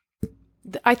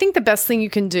I think the best thing you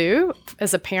can do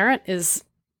as a parent is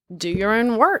do your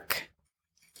own work.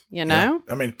 You know?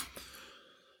 Yeah. I mean,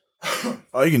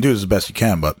 all you can do is the best you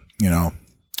can, but you know,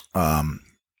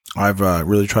 I've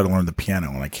really tried to learn the piano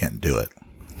and I can't do it.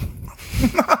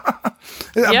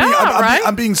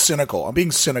 I'm being cynical.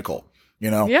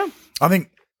 You know? Yeah. I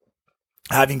think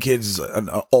having kids is one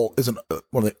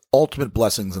of the ultimate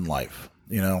blessings in life,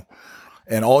 you know?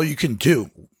 And all you can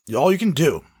do,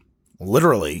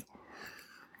 literally,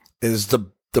 is the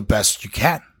best you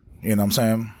can. You know what I'm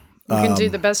saying? You can do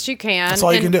the best you can. That's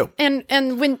all you can do. And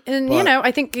you know,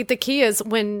 I think the key is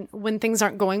when things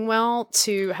aren't going well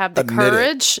to have the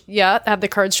courage. Yeah, have the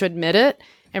courage to admit it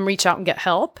and reach out and get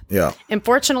help. Yeah. And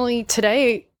fortunately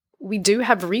today we do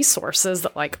have resources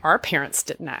that like our parents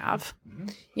didn't have. Mm-hmm.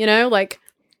 You know, like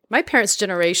my parents'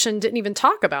 generation didn't even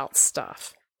talk about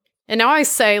stuff. And now I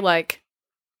say like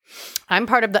I'm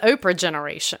part of the Oprah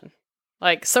generation.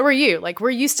 Like, so are you. Like,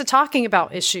 we're used to talking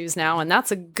about issues now, and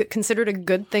that's considered a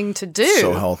good thing to do.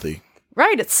 So healthy.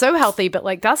 Right. It's so healthy, but,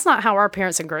 like, that's not how our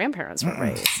parents and grandparents were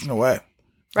raised. No way.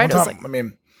 Right? I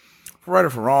mean, for right or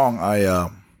for wrong,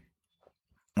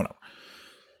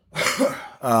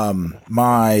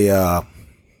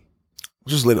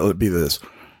 just let it be this.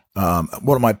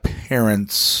 One of my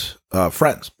parents'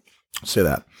 friends say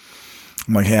that.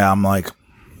 I'm like,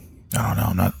 I don't know,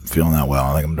 I'm not feeling that well.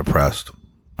 I think I'm depressed.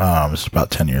 This is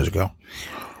about 10 years ago.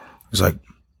 He's like,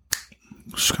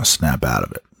 just gonna snap out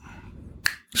of it.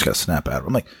 Just gotta snap out of it.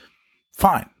 I'm like,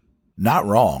 fine, not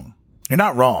wrong. You're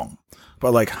not wrong,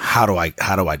 but like, how do I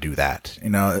do that?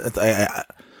 You know, it's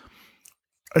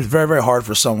very, very hard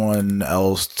for someone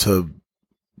else to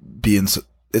be in.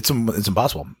 It's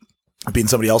impossible. Be in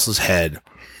somebody else's head,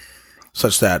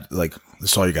 such that like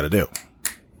that's all you got to do.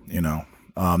 You know,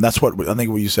 that's what I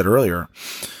think. What you said earlier.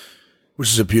 Which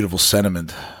is a beautiful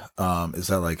sentiment, is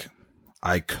that like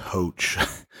I coach,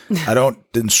 I don't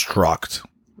instruct,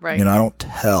 right? You know, I don't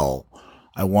tell.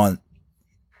 I want,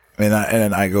 and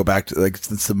I go back to like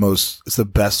it's the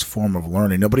best form of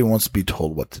learning. Nobody wants to be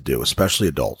told what to do, especially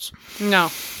adults. No,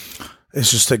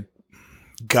 it's just a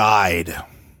guide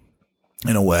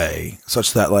in a way,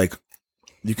 such that like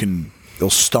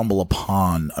they'll stumble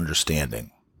upon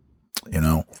understanding, you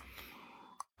know,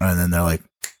 and then they're like,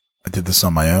 I did this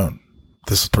on my own.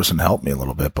 This person helped me a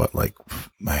little bit, but like,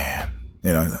 man,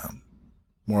 you know,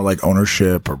 more like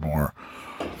ownership or more,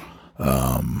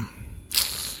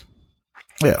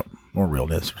 more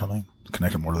realness or something.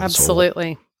 Connected more to the soul.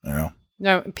 Absolutely. You know?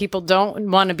 No, people don't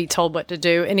want to be told what to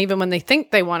do. And even when they think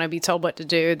they want to be told what to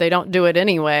do, they don't do it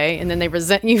anyway. And then they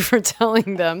resent you for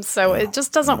telling them. So it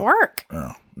just doesn't work.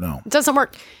 No. It doesn't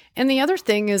work. And the other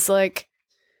thing is like,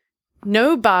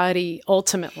 nobody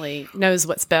ultimately knows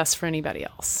what's best for anybody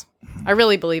else. I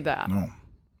really believe that. No.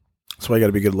 That's why you got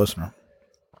to be a good listener.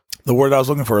 The word I was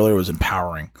looking for earlier was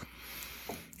empowering.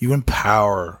 You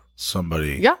empower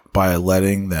somebody by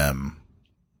letting them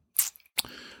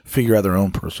figure out their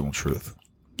own personal truth.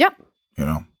 Yep. You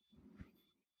know,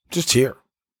 just hear,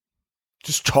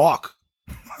 just talk.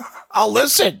 I'll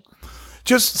listen.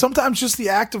 Just sometimes just the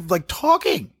act of like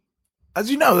talking. As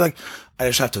you know, like I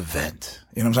just have to vent.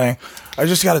 You know what I'm saying? I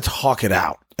just got to talk it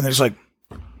out. And there's like,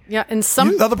 Yeah, and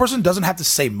the other person doesn't have to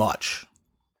say much.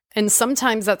 And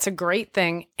sometimes that's a great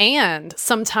thing. And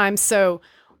sometimes, so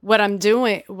what I'm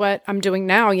doing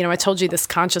now, I told you this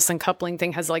conscious uncoupling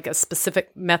thing has like a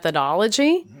specific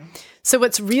methodology. Mm-hmm. So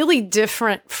what's really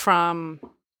different from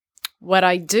what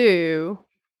I do,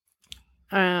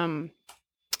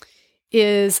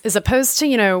 is as opposed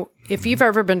to, if you've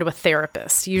ever been to a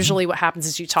therapist, usually what happens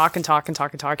is you talk and talk and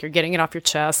talk and talk, you're getting it off your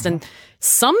chest. And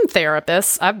some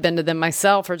therapists, I've been to them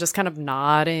myself, are just kind of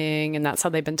nodding, and that's how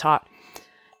they've been taught.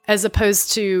 As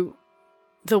opposed to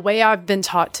the way I've been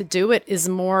taught to do it is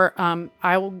more,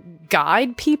 I will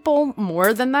guide people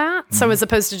more than that. Mm-hmm. So as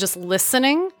opposed to just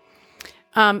listening,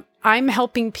 I'm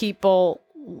helping people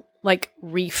like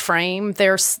reframe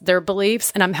their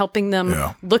beliefs, and I'm helping them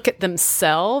look at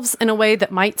themselves in a way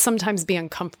that might sometimes be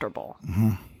uncomfortable.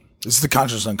 Mm-hmm. This is the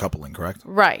conscious uncoupling, correct?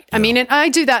 Right. Yeah. I mean, and I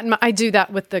do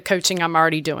that with the coaching I'm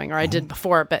already doing, or I did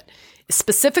before, but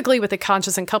specifically with the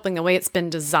conscious uncoupling, the way it's been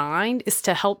designed is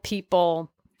to help people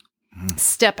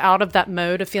step out of that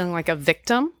mode of feeling like a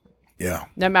victim. Yeah.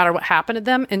 No matter what happened to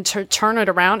them, and to turn it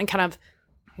around and kind of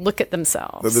look at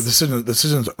themselves. The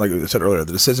decisions, like I said earlier,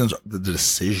 the decision,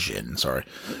 it's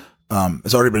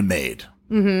already been made.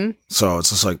 Mm-hmm. So it's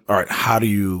just like, all right, how do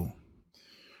you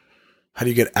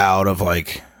get out of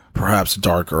like perhaps a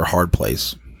dark or hard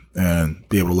place and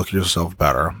be able to look at yourself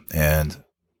better and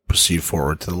proceed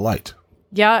forward to the light?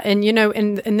 Yeah. And,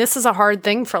 and this is a hard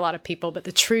thing for a lot of people, but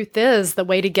the truth is the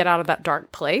way to get out of that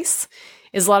dark place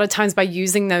is a lot of times by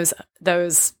using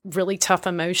those really tough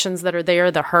emotions that are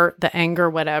there, the hurt, the anger,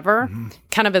 whatever,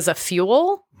 kind of as a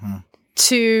fuel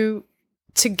to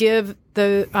give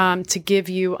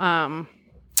you,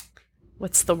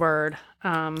 what's the word?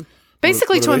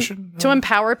 Basically to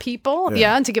empower people.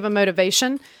 And to give a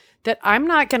motivation that I'm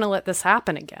not going to let this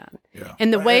happen again. Yeah.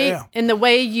 And the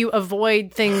way you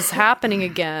avoid things happening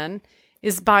again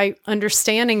is by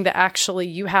understanding that actually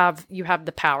you have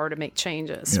the power to make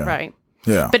changes, right?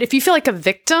 Yeah. But if you feel like a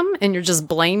victim and you're just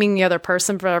blaming the other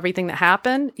person for everything that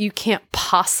happened, you can't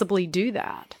possibly do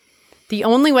that. The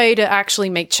only way to actually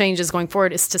make changes going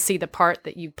forward is to see the part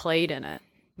that you played in it,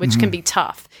 which can be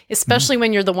tough, especially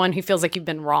when you're the one who feels like you've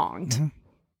been wronged.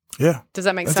 Mm-hmm. Yeah. Does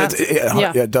that make sense?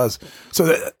 Yeah, it does.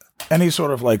 So any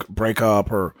sort of like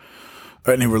breakup or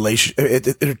any relation,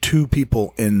 there are two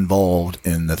people involved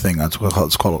in the thing. That's what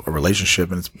it's called, a relationship.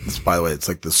 And it's by the way, it's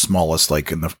like the smallest,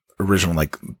 like in the original,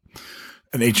 like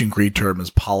an ancient Greek term is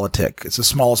politic. It's the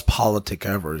smallest politic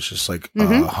ever. It's just like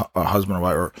a husband or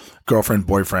wife or girlfriend,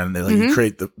 boyfriend. They you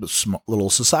create the small, little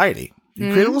society.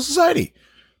 You create a little society.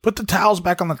 Put the towels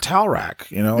back on the towel rack.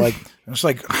 Like it's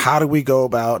like, how do we go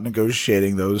about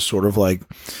negotiating those sort of like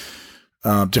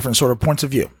different sort of points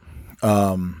of view?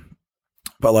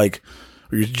 But like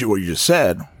what you just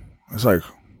said, it's like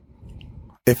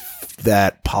if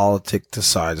that politic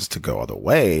decides to go other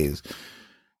ways,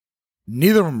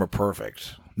 neither of them are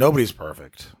perfect. Nobody's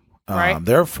perfect. Right.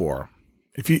 Therefore,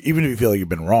 even if you feel like you've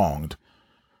been wronged,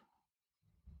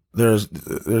 there's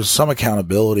some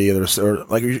accountability. Or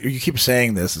like you keep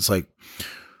saying this, it's like,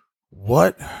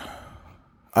 what?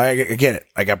 I get it.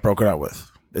 I got broken up with.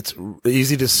 It's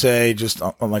easy to say just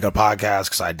on like a podcast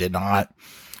because I did not,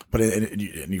 but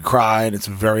you cry and it's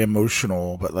very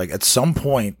emotional. But like at some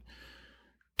point,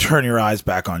 turn your eyes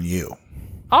back on you.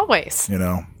 Always.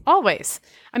 Always.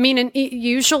 I mean, and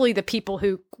usually the people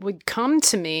who would come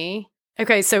to me,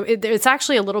 okay, so it's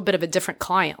actually a little bit of a different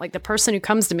client. Like the person who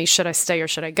comes to me, should I stay or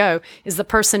should I go, is the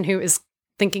person who is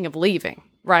thinking of leaving,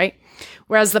 right?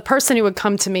 Whereas the person who would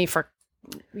come to me for,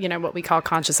 what we call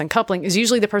conscious uncoupling is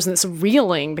usually the person that's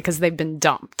reeling because they've been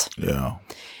dumped. Yeah.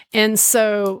 And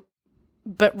so,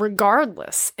 but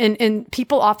regardless, and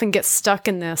people often get stuck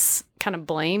in this kind of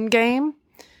blame game.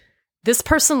 This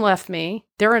person left me,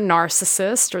 they're a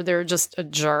narcissist or they're just a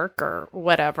jerk or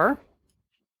whatever.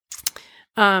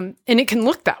 And it can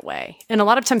look that way. And a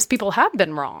lot of times people have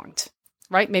been wronged,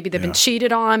 right? Maybe they've been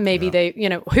cheated on. Maybe they,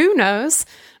 who knows?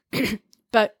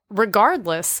 But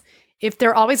regardless, if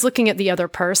they're always looking at the other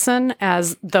person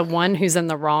as the one who's in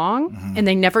the wrong and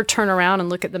they never turn around and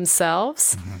look at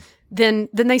themselves, then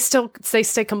they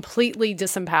stay completely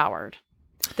disempowered.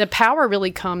 The power really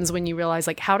comes when you realize,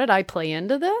 like, how did I play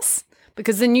into this?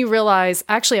 Because then you realize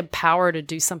I actually have power to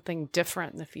do something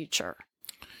different in the future.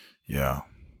 Yeah.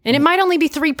 And it might only be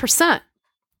 3%.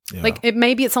 Yeah. Like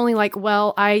maybe it's only like,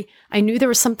 well, I knew there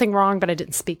was something wrong, but I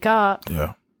didn't speak up.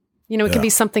 Yeah. It could be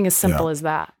something as simple as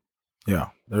that. Yeah.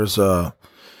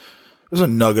 there's a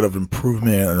nugget of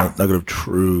improvement and a nugget of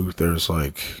truth. There's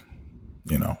like,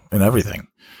 in everything.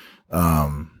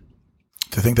 To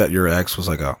think that your ex was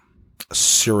like a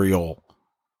serial,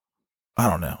 I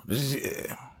don't know.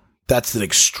 That's an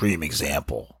extreme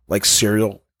example. Like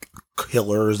serial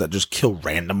killers that just kill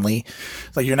randomly.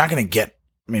 Like you're not going to get,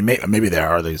 I mean, maybe there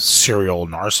are these serial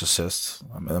narcissists.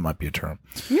 I mean, that might be a term.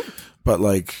 Yeah. But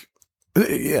like,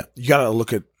 yeah, you got to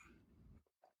look at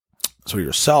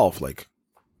yourself, like,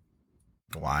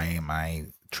 why am I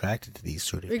attracted to these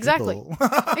sort of people?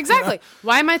 Exactly.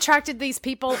 Why am I attracted to these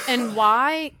people, and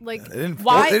why? Like, they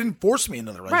didn't force me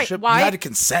into the relationship. Right. You had to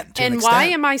consent to an extent. And why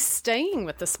am I staying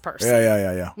with this person?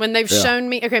 Yeah. When they've shown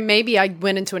me, okay, maybe I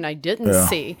went into and I didn't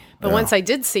see, but once I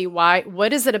did see,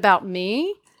 what is it about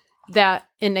me that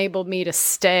enabled me to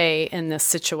stay in this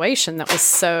situation that was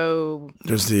so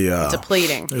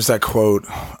depleting? There's that quote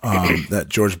that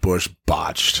George Bush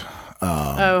botched.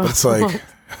 But it's like,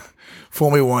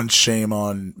 fool me once, shame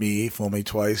on me. Fool me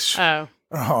twice. Fool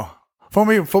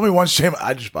me once, shame.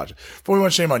 I just botched it. Fool me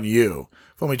once, shame on you.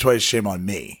 Fool me twice, shame on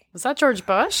me. Was that George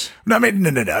Bush? No, I mean,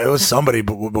 no. It was somebody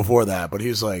before that, but he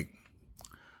was like,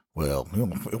 well,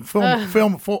 fool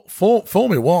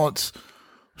me once,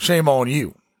 shame on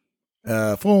you.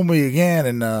 Fool me again,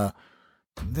 and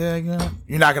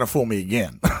you're not gonna fool me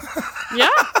again. Yeah.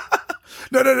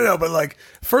 No. But like,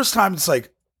 first time it's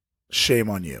like, shame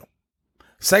on you.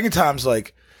 Second time's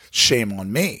like, shame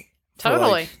on me.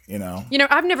 Totally.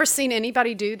 Like, I've never seen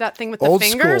anybody do that thing with the Old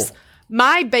fingers. school.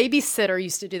 My babysitter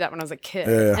used to do that when I was a kid,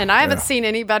 and I haven't seen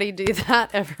anybody do that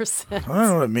ever since. I don't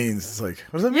know what it means. It's like,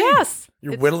 what does that mean? Yes.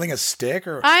 You're whittling a stick,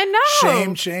 or I know.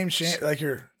 Shame. Like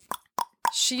you're.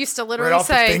 She used to Right literally off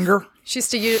the say, finger? She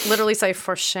used to literally say,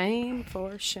 for shame.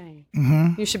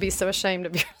 Mm-hmm. You should be so ashamed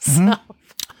of yourself.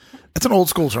 It's an old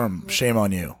school term. Shame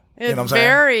on you. It's what I'm saying?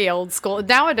 very old school.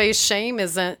 Nowadays, shame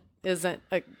isn't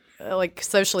like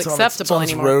socially acceptable it's on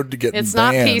its anymore. road to getting it's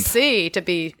not banned. PC to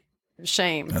be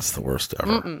ashamed. That's the worst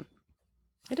ever. Mm-mm.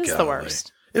 It is the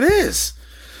worst. It is.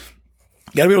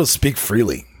 You gotta be able to speak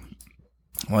freely.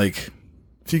 Like,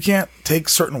 if you can't take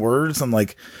certain words, and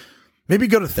like, maybe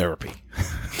go to therapy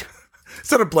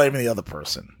instead of blaming the other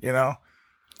person.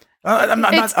 I'm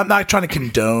not trying to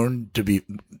condone to be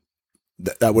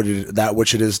that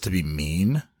which it is to be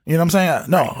mean. You know what I'm saying?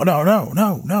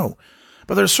 No.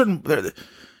 But there's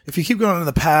if you keep going in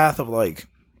the path of like,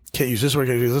 can't use this word,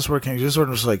 can't use this word, can't use this word,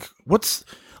 it's like,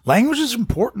 language is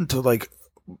important to like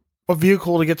a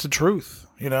vehicle to get to truth.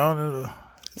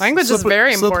 Language is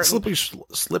very important.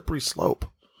 Slippery slope.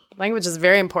 Language is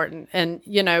very important. And,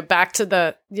 back to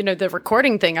the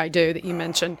recording thing I do that you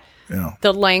mentioned,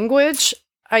 the language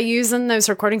I use in those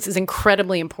recordings is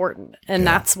incredibly important. And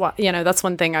that's what, that's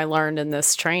one thing I learned in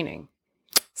this training.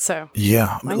 So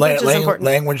language is important.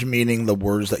 Language meaning the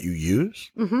words that you use.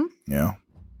 Mm-hmm. Yeah.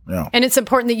 And it's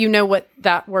important that you know what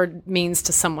that word means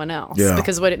to someone else. Yeah.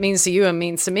 Because what it means to you and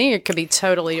means to me, it could be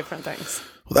totally different things.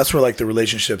 Well, that's where like the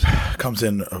relationship comes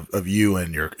in of you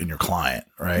and your client,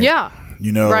 right? Yeah.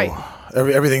 Right.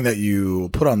 Everything that you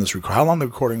put on this record. How long the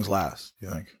recordings last, you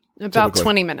think? About Typically?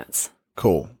 20 minutes.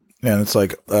 Cool. And it's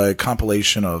like a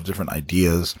compilation of different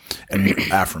ideas and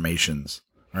affirmations,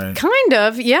 right? Kind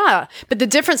of, yeah. But the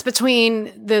difference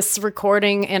between this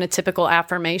recording and a typical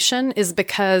affirmation is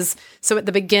because, so at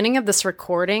the beginning of this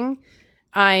recording,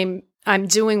 I'm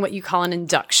doing what you call an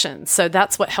induction. So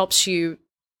that's what helps you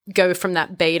go from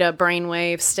that beta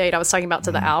brainwave state I was talking about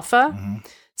to the alpha. Mm-hmm.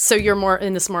 So you're more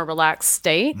in this more relaxed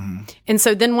state. Mm-hmm. And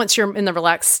so then once you're in the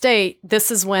relaxed state,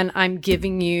 this is when I'm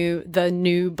giving you the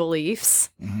new beliefs.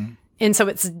 Mm-hmm. And so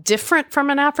it's different from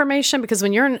an affirmation, because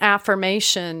when you're in an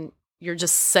affirmation, you're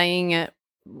just saying it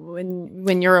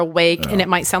when you're awake, and it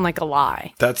might sound like a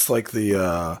lie. That's like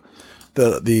the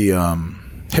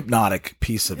hypnotic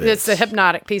piece of it. It's the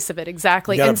hypnotic piece of it,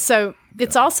 exactly. And so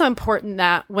it's also important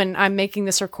that when I'm making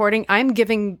this recording, I'm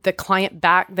giving the client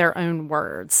back their own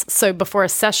words. So before a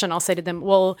session, I'll say to them,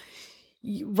 well,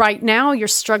 right now you're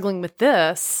struggling with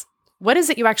this. What is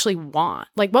it you actually want?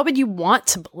 Like, what would you want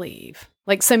to believe?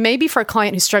 Like, so maybe for a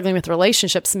client who's struggling with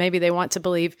relationships, maybe they want to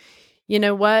believe, you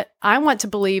know what? I want to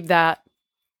believe that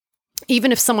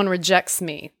even if someone rejects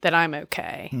me, that I'm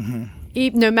okay.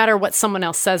 Mm-hmm. No matter what someone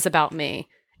else says about me,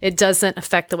 it doesn't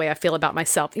affect the way I feel about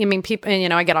myself. I mean, people,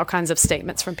 and I get all kinds of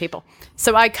statements from people.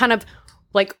 So I kind of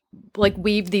like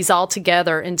weave these all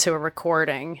together into a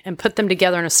recording and put them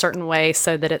together in a certain way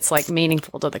so that it's like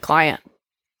meaningful to the client.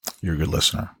 You're a good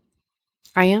listener.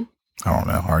 I am? I don't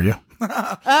know. Are you? You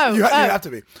have to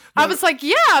be. I was like,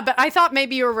 yeah, but I thought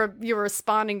maybe you were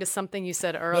responding to something you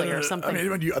said earlier or something.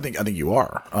 I think you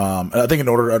are. And I think in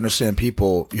order to understand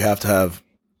people, you have to have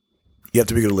You have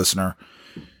to be a good listener.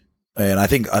 And I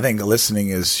think listening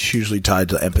is hugely tied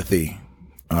to empathy.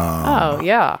 Oh,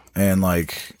 yeah. And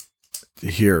like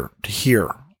to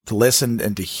listen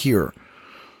and to hear,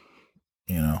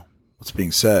 what's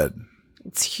being said.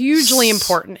 It's hugely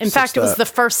important. In fact, it was that. the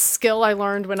first skill I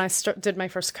learned when I did my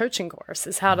first coaching course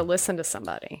is how to listen to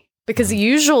somebody. Because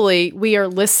usually we are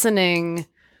listening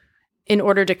in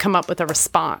order to come up with a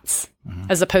response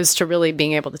as opposed to really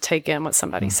being able to take in what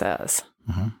somebody says.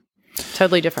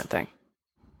 Totally different thing.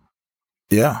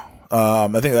 Yeah. I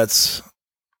think that's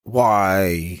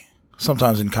why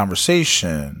sometimes in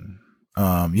conversation,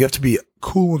 you have to be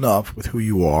cool enough with who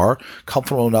you are,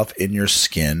 comfortable enough in your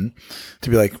skin to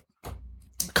be like,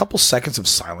 a couple seconds of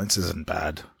silence isn't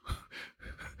bad.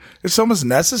 It's almost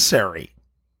necessary.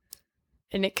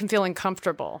 And it can feel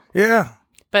uncomfortable. Yeah.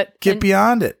 But get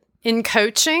beyond it. In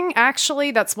coaching,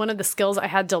 actually, that's one of the skills I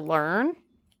had to learn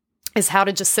is how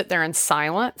to just sit there in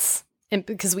silence. And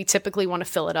because we typically want to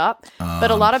fill it up.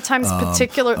 But a lot of times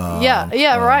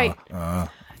right.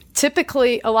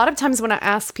 Typically, a lot of times when I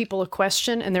ask people a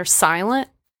question and they're silent,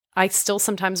 I still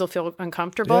sometimes will feel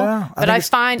uncomfortable. Yeah, but I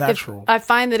find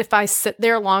that if I sit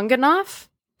there long enough,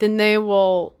 then they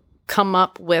will come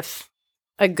up with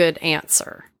a good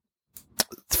answer.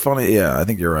 It's funny. Yeah, I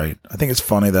think you're right. I think it's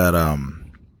funny that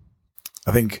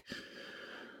I think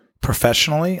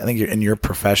professionally, I think you're in your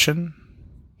profession.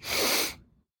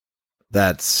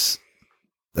 It's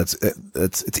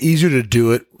easier to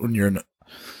do it when you're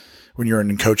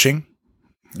in coaching,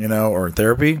 or in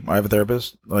therapy. I have a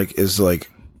therapist. I'm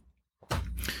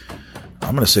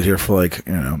going to sit here for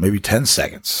maybe 10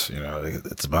 seconds.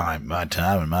 It's my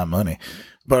time and my money,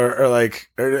 but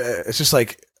it's just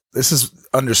like this is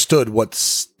understood.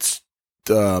 This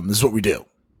is what we do.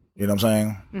 You know what I'm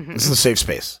saying? Mm-hmm. This is a safe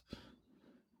space.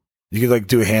 You could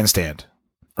do a handstand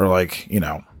or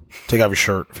take off your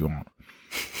shirt if you want.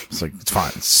 It's it's fine.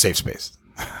 It's a safe space.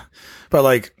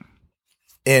 But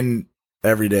in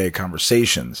everyday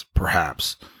conversations,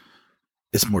 perhaps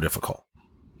it's more difficult,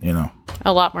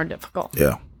 A lot more difficult.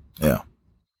 Yeah. Yeah.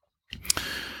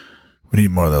 We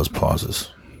need more of those pauses.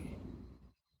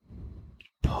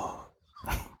 Pause.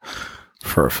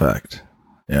 For effect.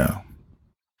 Yeah.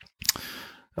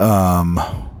 I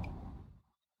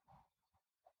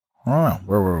don't know.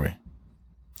 Where were we?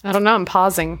 I don't know. I'm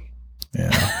pausing.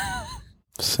 Yeah.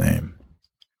 Same.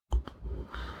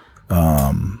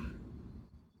 I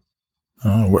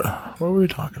don't know. What were we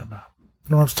talking about? We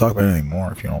don't have to talk about anything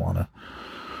more if you don't want to.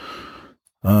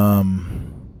 I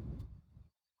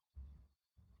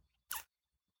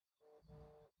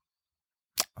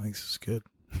think this is good.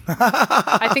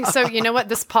 I think so. You know what?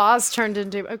 This pause turned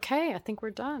into, okay, I think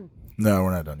we're done. No,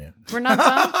 we're not done yet. We're not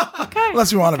done? Okay.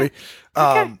 Unless we want to be.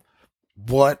 Okay.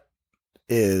 What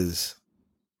is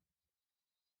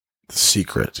the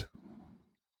secret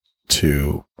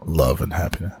to love and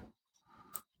happiness?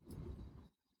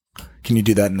 Can you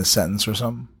do that in a sentence or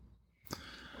something?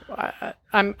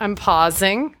 I'm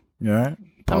pausing. You all right?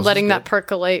 I'm letting that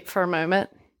percolate for a moment.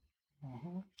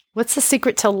 What's the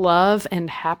secret to love and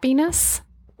happiness?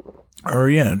 Or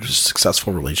just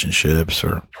successful relationships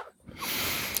or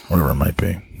whatever it might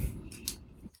be.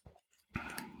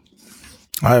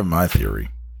 I have my theory.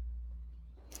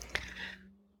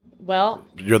 Well,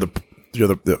 you're the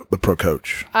pro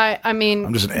coach. I mean,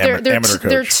 I'm just an amateur coach.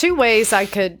 There are two ways I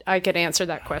could answer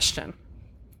that question.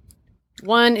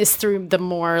 One is through the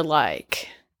more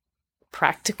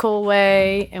practical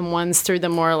way, and one's through the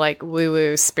more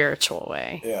woo-woo spiritual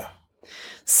way. Yeah.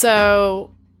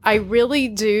 So I really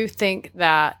do think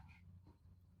that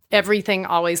everything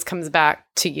always comes back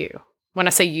to you. When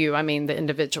I say you, I mean the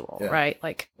individual, right?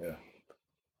 Yeah.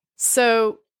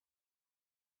 So,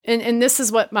 and this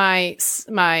is what my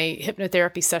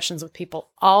hypnotherapy sessions with people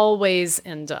always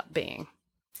end up being,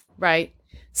 right?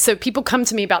 So people come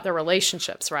to me about their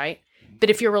relationships, right? But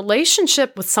if your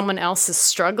relationship with someone else is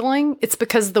struggling, it's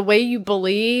because the way you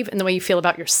believe and the way you feel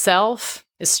about yourself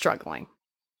is struggling.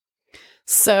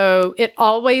 So it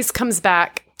always comes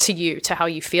back to you, to how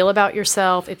you feel about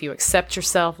yourself, if you accept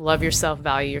yourself, love yourself,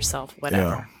 value yourself, whatever.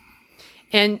 Yeah.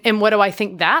 And what do I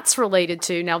think that's related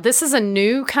to? Now, this is a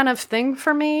new kind of thing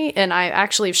for me, and I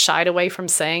actually have shied away from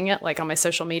saying it on my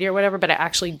social media or whatever, but I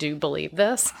actually do believe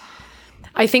this.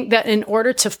 I think that in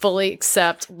order to fully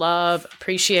accept, love,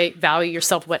 appreciate, value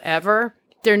yourself, whatever,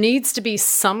 there needs to be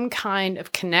some kind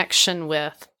of connection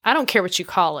with, I don't care what you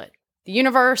call it, the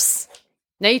universe,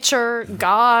 nature,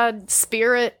 God,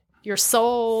 spirit, your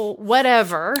soul,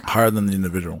 whatever. Higher than the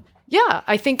individual. Yeah,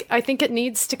 I think it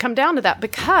needs to come down to that,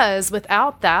 because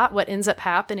without that, what ends up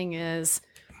happening is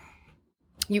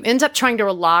you end up trying to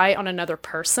rely on another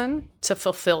person to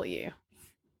fulfill you.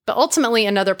 But ultimately,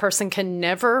 another person can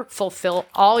never fulfill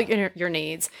all your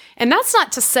needs. And that's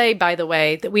not to say, by the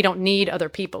way, that we don't need other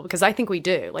people, because I think we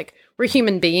do. Like, we're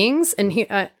human beings. And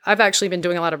I've actually been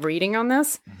doing a lot of reading on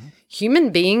this. Mm-hmm.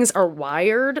 Human beings are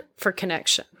wired for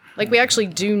connection. Like, we actually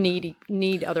do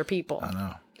need other people. I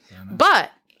know.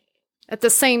 But at the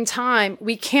same time,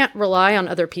 we can't rely on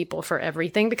other people for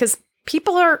everything, because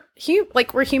people are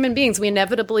we're human beings. We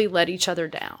inevitably let each other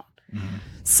down. Mm-hmm.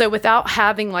 So without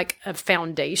having like a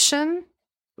foundation,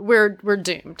 we're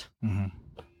doomed. Mm-hmm.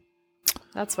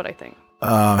 That's what I think.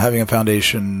 Having a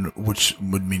foundation, which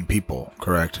would mean people,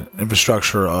 correct?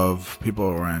 Infrastructure of people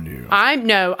around you. I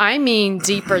mean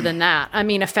deeper than that. I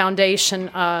mean a foundation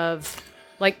of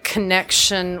like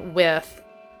connection with,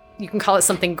 you can call it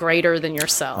something greater than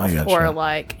yourself, or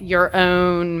like your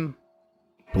own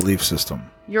belief system.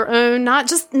 Your own,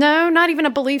 not even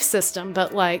a belief system,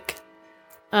 but like,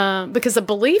 because a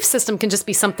belief system can just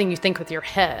be something you think with your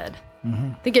head.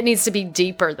 Mm-hmm. I think it needs to be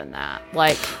deeper than that.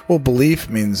 Like, well, belief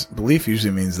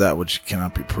usually means that which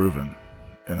cannot be proven.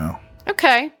 You know.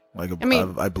 Okay. Like,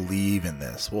 I believe in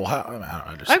this. Well,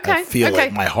 I feel it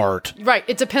in my heart. Right.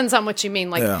 It depends on what you mean.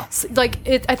 Like,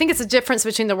 I think it's a difference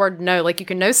between the word know. Like, you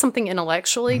can know something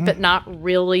intellectually, but not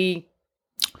really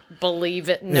believe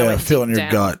it. Feel in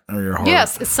your gut or your heart.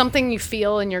 Yes, it's something you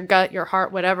feel in your gut, your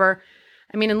heart, whatever.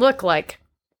 I mean, and look, like,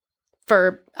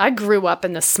 I grew up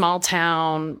in this small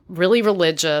town, really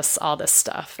religious, all this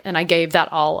stuff, and I gave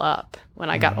that all up when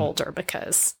I got older,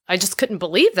 because I just couldn't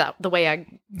believe that the way I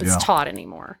was taught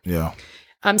anymore. Yeah.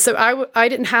 So I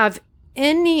didn't have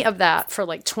any of that for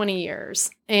like 20 years,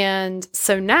 and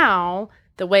so now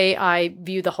the way I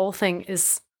view the whole thing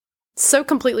is so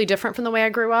completely different from the way I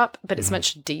grew up, but it's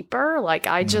much deeper. Like,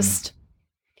 I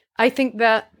think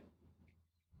that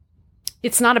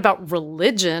it's not about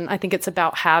religion. I think it's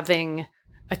about having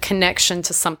a connection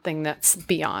to something that's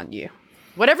beyond you.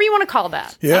 Whatever you want to call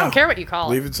that. Yeah. I don't care what you call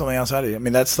it. Leaving something outside of you. I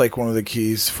mean, that's like one of the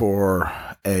keys for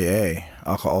AA,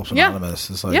 Alcoholics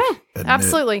Anonymous. Is like,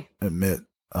 absolutely. Admit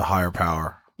a higher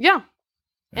power. Yeah.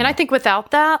 And I think without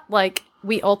that, like,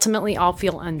 we ultimately all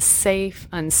feel unsafe,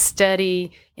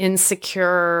 unsteady,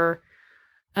 insecure.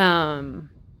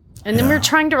 And then we're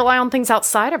trying to rely on things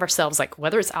outside of ourselves, like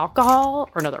whether it's alcohol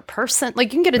or another person.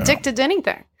 Like, you can get addicted to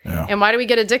anything. Yeah. And why do we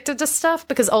get addicted to stuff?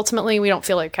 Because ultimately we don't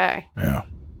feel okay. Yeah.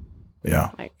 Yeah.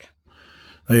 Like,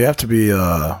 you have to be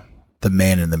the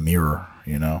man in the mirror,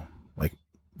 you know, like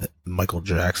the Michael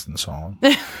Jackson song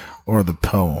or the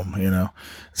poem, you know.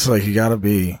 It's like, you got to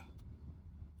be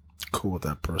cool with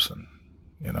that person,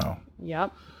 you know.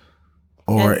 Yep.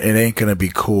 Or it ain't gonna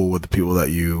be cool with the people that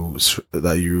you're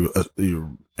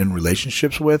in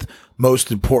relationships with.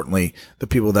 Most importantly, the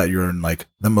people that you're in like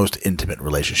the most intimate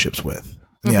relationships with.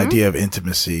 The idea of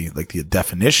intimacy, like the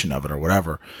definition of it or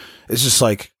whatever, is just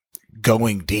like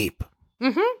going deep,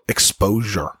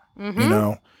 exposure. You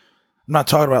know, I'm not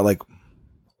talking about like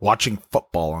watching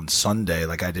football on Sunday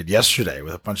like I did yesterday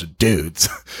with a bunch of dudes.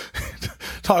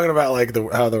 Talking about like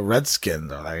how the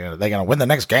Redskins are they're gonna win the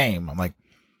next game. I'm like,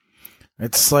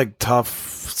 it's like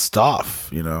tough stuff,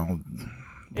 you know.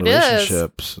 It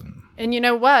relationships is. And you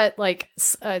know what? Like,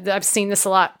 I've seen this a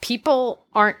lot. People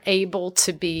aren't able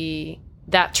to be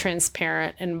that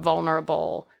transparent and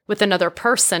vulnerable with another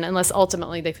person unless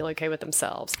ultimately they feel okay with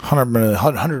themselves.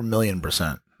 100 million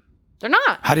 %. They're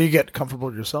not. How do you get comfortable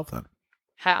with yourself then?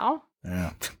 How?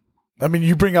 Yeah. I mean,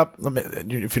 you bring up,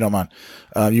 if you don't mind,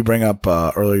 you bring up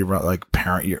earlier about like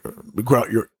how you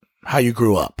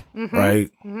grew up,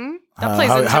 right? Mm-hmm. That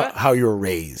plays into it. How you were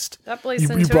raised. That plays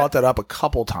into it. You brought that up a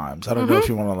couple times. I don't know if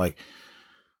you want to like,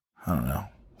 I don't know,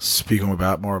 speak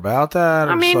more about that.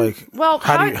 Or I mean, like, well,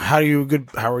 how are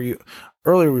you?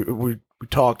 Earlier we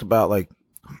talked about like,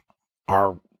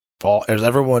 is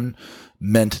everyone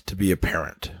meant to be a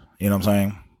parent? You know what I'm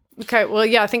saying? Okay, well,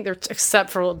 yeah, I think there's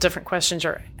except for different questions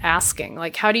you're asking.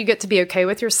 Like, how do you get to be okay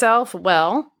with yourself?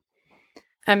 Well,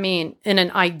 I mean, in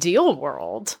an ideal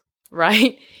world,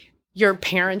 right, you're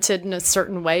parented in a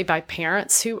certain way by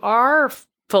parents who are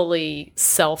fully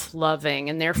self-loving,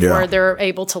 and therefore they're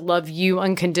able to love you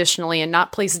unconditionally and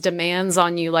not place demands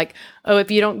on you like, oh,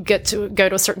 if you don't get to go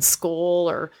to a certain school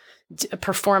or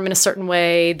perform in a certain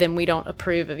way, then we don't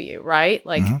approve of you, right?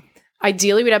 Like,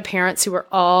 ideally, we'd have parents who are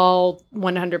all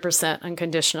 100%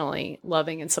 unconditionally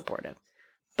loving and supportive.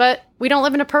 But we don't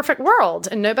live in a perfect world,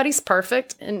 and nobody's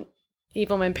perfect. And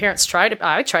even when parents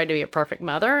I tried to be a perfect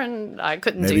mother, and I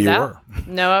couldn't do that. Were.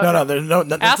 No, there's no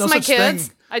ask no my such kids.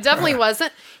 thing. I definitely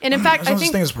wasn't. And in fact, there's I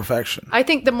think thing is perfection. I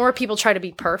think the more people try to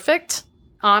be perfect,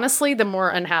 honestly, the more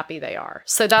unhappy they are.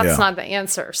 So that's not the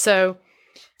answer. So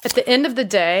at the end of the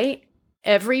day,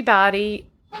 everybody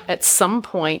at some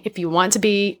point, if you want to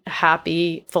be a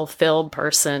happy, fulfilled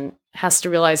person, has to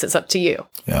realize it's up to you.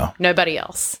 Yeah. Nobody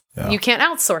else. Yeah. You can't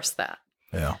outsource that.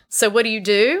 Yeah. So what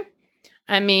do?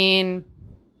 I mean,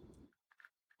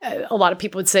 a lot of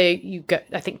people would say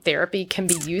I think therapy can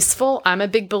be useful. I'm a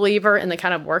big believer in the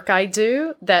kind of work I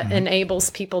do that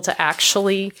enables people to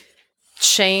actually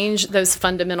change those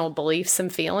fundamental beliefs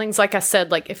and feelings. Like I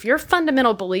said, like if your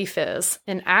fundamental belief is,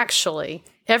 and actually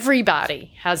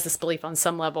everybody has this belief on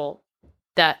some level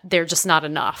that they're just not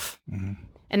enough.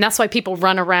 And that's why people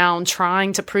run around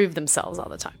trying to prove themselves all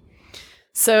the time.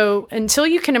 So until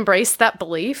you can embrace that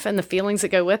belief and the feelings that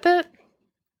go with it,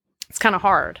 it's kind of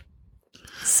hard.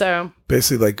 So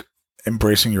basically like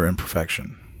embracing your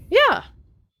imperfection. Yeah.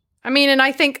 I mean, and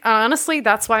I think honestly,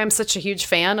 that's why I'm such a huge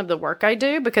fan of the work I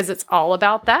do, because it's all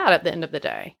about that at the end of the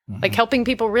day. Like helping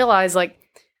people realize like,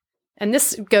 and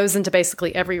this goes into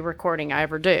basically every recording I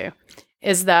ever do,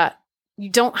 is that you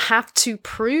don't have to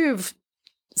prove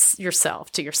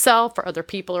yourself to yourself or other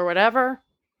people or whatever.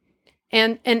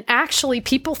 And actually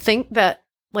people think that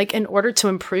like in order to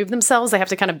improve themselves, they have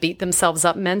to kind of beat themselves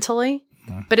up mentally.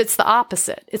 But it's the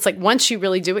opposite. It's like once you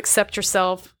really do accept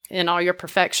yourself in all your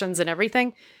perfections and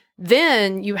everything,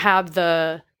 then you have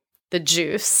the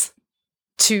juice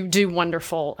to do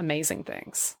wonderful, amazing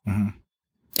things.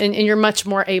 And you're much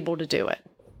more able to do it.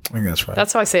 I think that's right.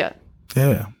 That's how I see it.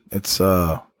 Yeah. It's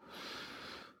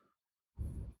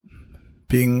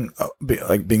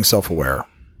being self-aware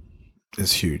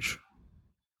is huge.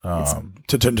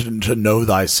 To know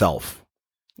thyself.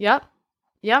 Yep.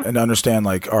 Yeah. And understand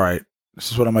like, all right, this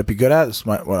is what I might be good at. This is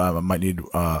what I might need,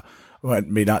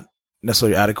 may not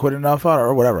necessarily adequate enough at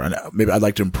or whatever. And maybe I'd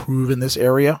like to improve in this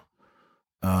area.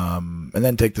 And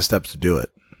then take the steps to do it.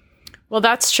 Well,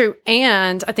 that's true.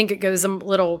 And I think it goes a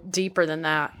little deeper than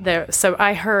that. So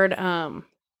I heard,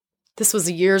 this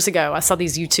was years ago. I saw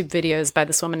these YouTube videos by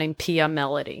this woman named Pia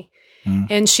Melody.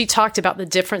 And she talked about the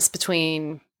difference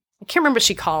between, I can't remember what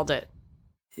she called it.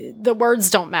 The words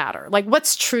don't matter. Like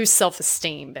what's true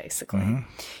self-esteem, basically.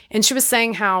 And she was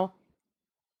saying how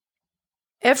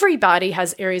everybody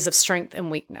has areas of strength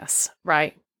and weakness,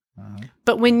 right?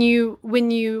 But when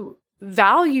you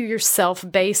value yourself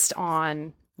based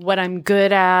on what I'm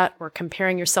good at or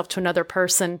comparing yourself to another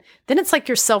person, then it's like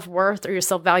your self-worth or your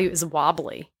self-value is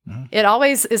wobbly. It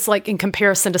always is like in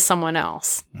comparison to someone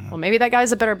else. Well, maybe that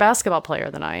guy's a better basketball player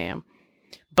than I am,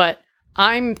 but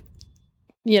I'm,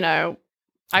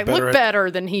 I look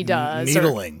better than he does.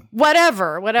 Needling.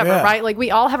 Whatever, Yeah. right? Like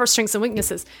we all have our strengths and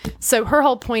weaknesses. So her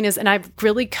whole point is, and I've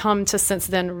really come to since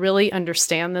then really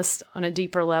understand this on a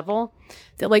deeper level,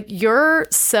 that like your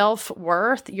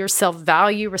self-worth, your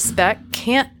self-value, respect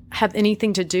can't have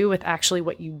anything to do with actually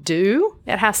what you do.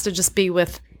 It has to just be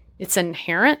with, it's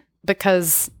inherent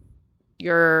because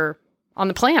you're on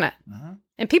the planet.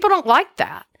 And people don't like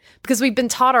that because we've been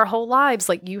taught our whole lives,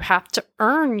 like you have to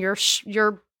earn your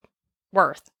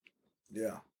worth.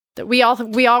 Yeah. That we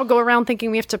all go around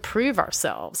thinking we have to prove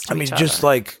ourselves to each other. Just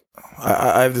like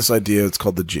I have this idea. It's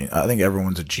called I think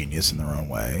everyone's a genius in their own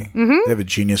way. They have a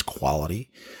genius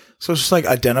quality. So it's just like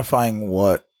identifying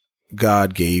what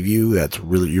God gave you that's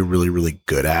you're really, really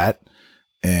good at.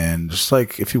 And just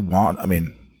like if you want, I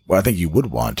think you would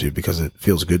want to because it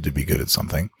feels good to be good at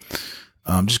something.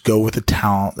 Just go with the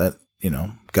talent that,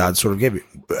 God sort of gave you.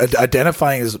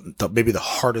 Identifying is maybe the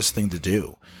hardest thing to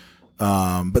do.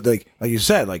 But like you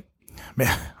said, like,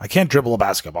 man, I can't dribble a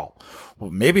basketball. Well,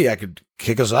 maybe I could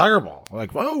kick a soccer ball.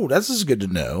 Like, whoa, this is good to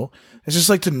know. It's just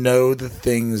like to know the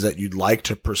things that you'd like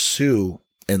to pursue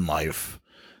in life,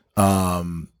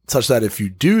 such that if you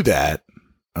do that,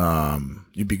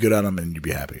 you'd be good at them and you'd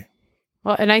be happy.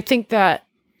 Well, and I think that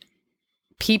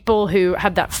people who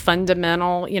have that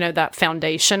fundamental, that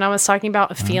foundation I was talking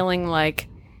about of feeling like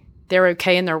they're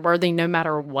okay and they're worthy no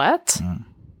matter what.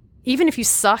 Even if you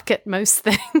suck at most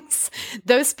things,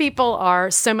 those people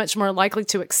are so much more likely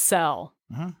to excel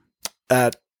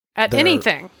at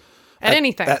anything. I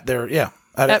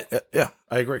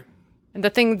agree. And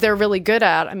the thing they're really good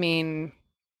at, and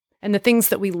the things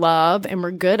that we love and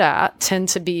we're good at tend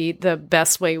to be the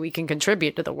best way we can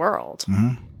contribute to the world.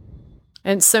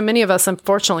 And so many of us,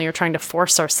 unfortunately, are trying to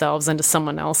force ourselves into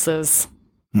someone else's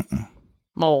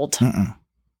mold.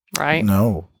 Right?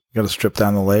 No, you got to strip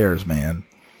down the layers, man.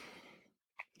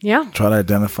 Yeah. Try to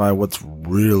identify what's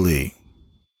really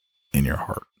in your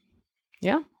heart.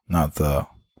 Yeah. Not the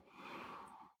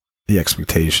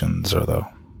expectations or the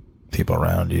people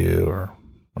around you or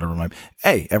whatever it might be.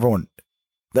 Hey, everyone,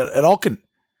 it all can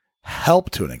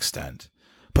help to an extent,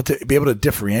 but to be able to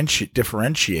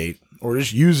differentiate or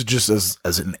just use it just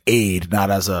as an aid,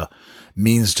 not as a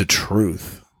means to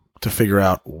truth. to figure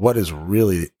out what is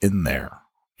really in there.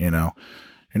 You know,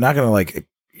 you're not going to, like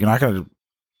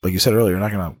you said earlier, you're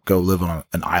not going to go live on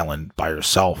an island by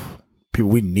yourself.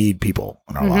 We need people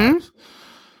in our lives.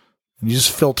 And you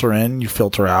just filter in, you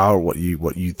filter out what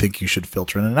you think you should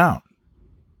filter in and out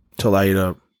to allow you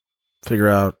to figure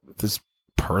out if this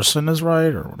person is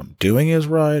right, or what I'm doing is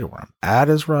right, or where I'm at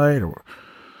is right, or,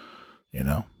 you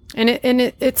know. And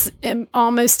it's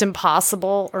almost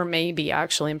impossible, or maybe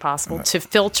actually impossible, to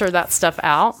filter that stuff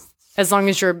out as long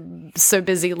as you're so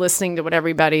busy listening to what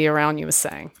everybody around you is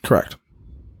saying. Correct.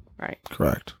 Right.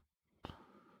 Correct.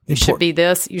 You should be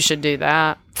this. You should do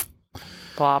that.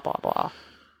 Blah, blah, blah.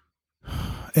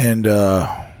 And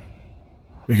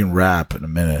we can wrap in a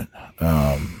minute,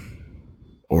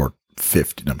 or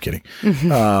 50. No, I'm kidding.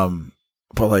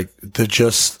 But like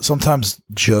sometimes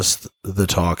just the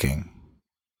talking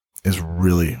is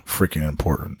really freaking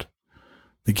important.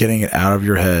 The getting it out of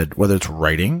your head, whether it's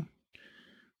writing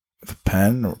with a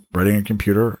pen, or writing on a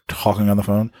computer, talking on the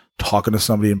phone, talking to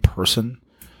somebody in person.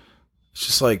 It's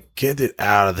just like, get it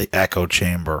out of the echo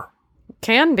chamber. It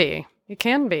can be.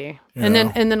 And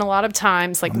then a lot of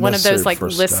times, like one of those like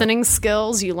listening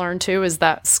skills you learn too is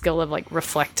that skill of like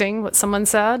reflecting what someone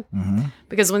said.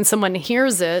 Because when someone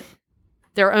hears it,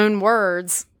 their own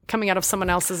words coming out of someone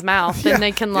else's mouth, then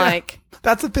they can like.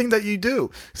 That's the thing that you do.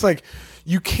 It's like,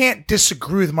 you can't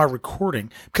disagree with my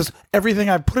recording because everything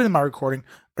I put in my recording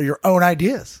are your own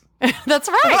ideas. That's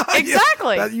right.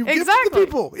 Exactly. You give to the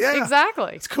people. Yeah.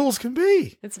 Exactly. It's cool as can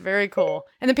be. It's very cool.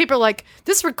 And then people are like,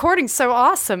 this recording's so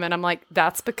awesome. And I'm like,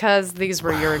 that's because these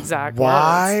were your exact words.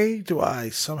 Why do I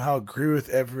somehow agree with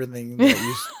everything that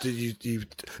you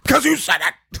because you said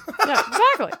it. Yeah,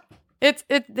 exactly.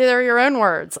 They're your own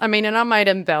words. I mean, and I might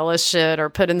embellish it or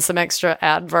put in some extra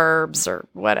adverbs or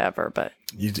whatever, but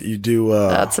you do.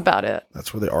 That's about it.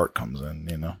 That's where the art comes in,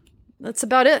 you know. That's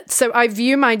about it. So I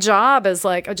view my job as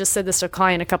like, I just said this to a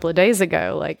client a couple of days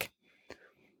ago. Like,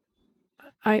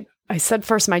 I said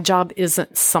first, my job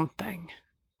isn't something.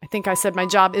 I think I said my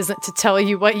job isn't to tell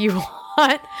you what you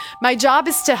want. My job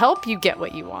is to help you get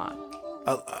what you want.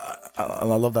 I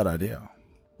love that idea.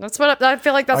 That's what I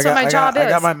feel like. That's what my job is. I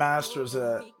got my master's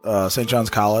at St. John's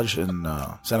College in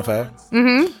Santa Fe.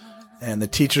 And the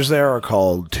teachers there are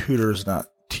called tutors, not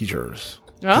teachers.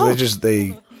 Oh.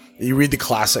 You read the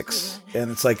classics,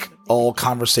 and it's like all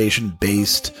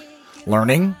conversation-based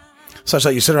learning, such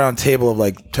that you sit around a table of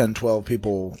like 10, 12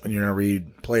 people, and you're going to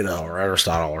read Plato or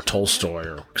Aristotle or Tolstoy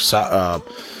or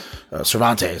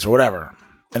Cervantes or whatever.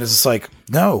 And it's just like,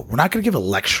 no, we're not going to give a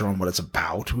lecture on what it's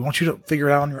about. We want you to figure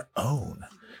it out on your own.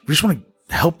 We just want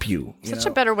to help you. Such a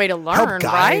better way to learn,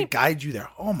 right? Guide you there.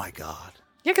 Oh, my God.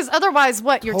 Yeah, because otherwise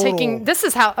you're taking... This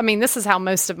is how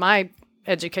most of my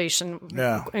education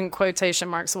in quotation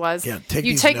marks was. Yeah,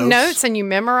 you take notes and you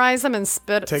memorize them and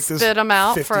spit them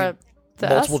out for a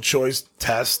test. Multiple choice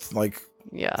test. Like,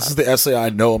 yeah, this is the essay I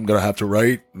know I'm going to have to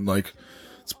write. And like,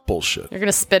 it's bullshit. You're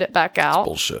going to spit it back out. It's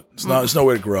bullshit. It's not. There's no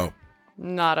way to grow.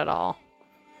 Not at all.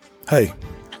 Hey.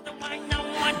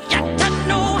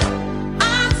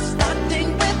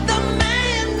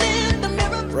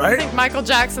 Right? I think Michael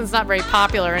Jackson's not very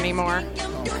popular anymore.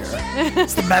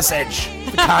 It's the message,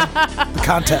 the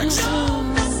context. If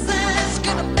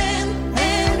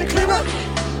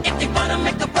you want to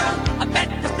make the world a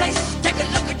better place, take a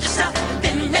look at yourself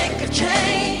and make a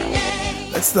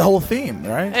change. That's the whole theme,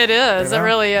 right? It is. You know? It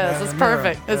really is. Yeah, it's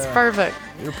perfect. It's perfect.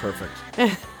 You're perfect.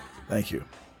 Thank you.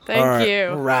 Thank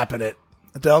you. We're wrapping it.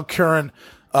 Adele Curran,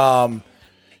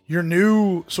 your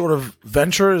new sort of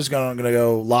venture is going to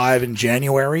go live in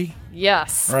January.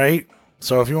 Yes. Right?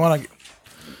 So if you want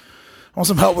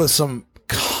some help with some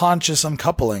conscious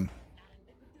uncoupling.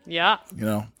 Yeah. You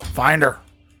know, find her.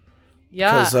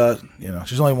 Yeah. Because,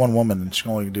 she's only one woman and she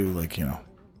can only do,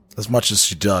 as much as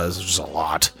she does, which is a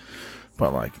lot.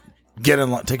 But,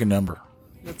 take a number.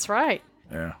 That's right.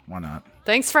 Yeah, why not?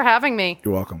 Thanks for having me.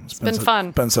 You're welcome. It's been fun.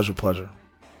 It's been such a pleasure.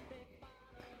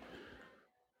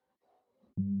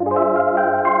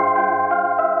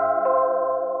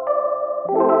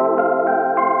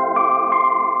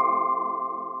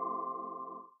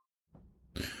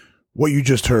 What you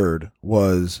just heard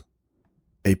was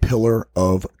a pillar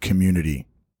of community.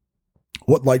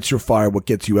 What lights your fire? What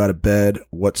gets you out of bed?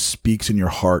 What speaks in your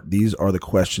heart? These are the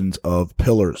questions of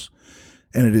pillars.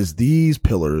 And it is these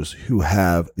pillars who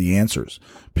have the answers.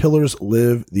 Pillars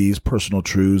live these personal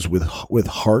truths with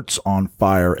hearts on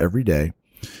fire every day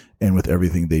and with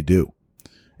everything they do.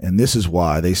 And this is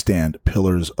why they stand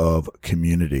pillars of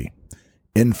community.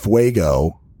 In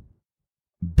Fuego,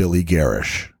 Billy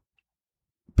Garish.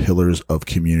 Pillars of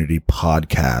Community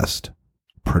podcast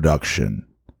production.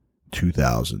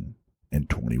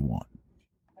 2021.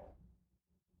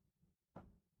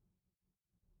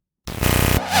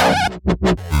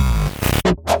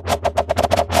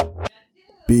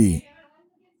 Be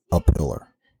a pillar.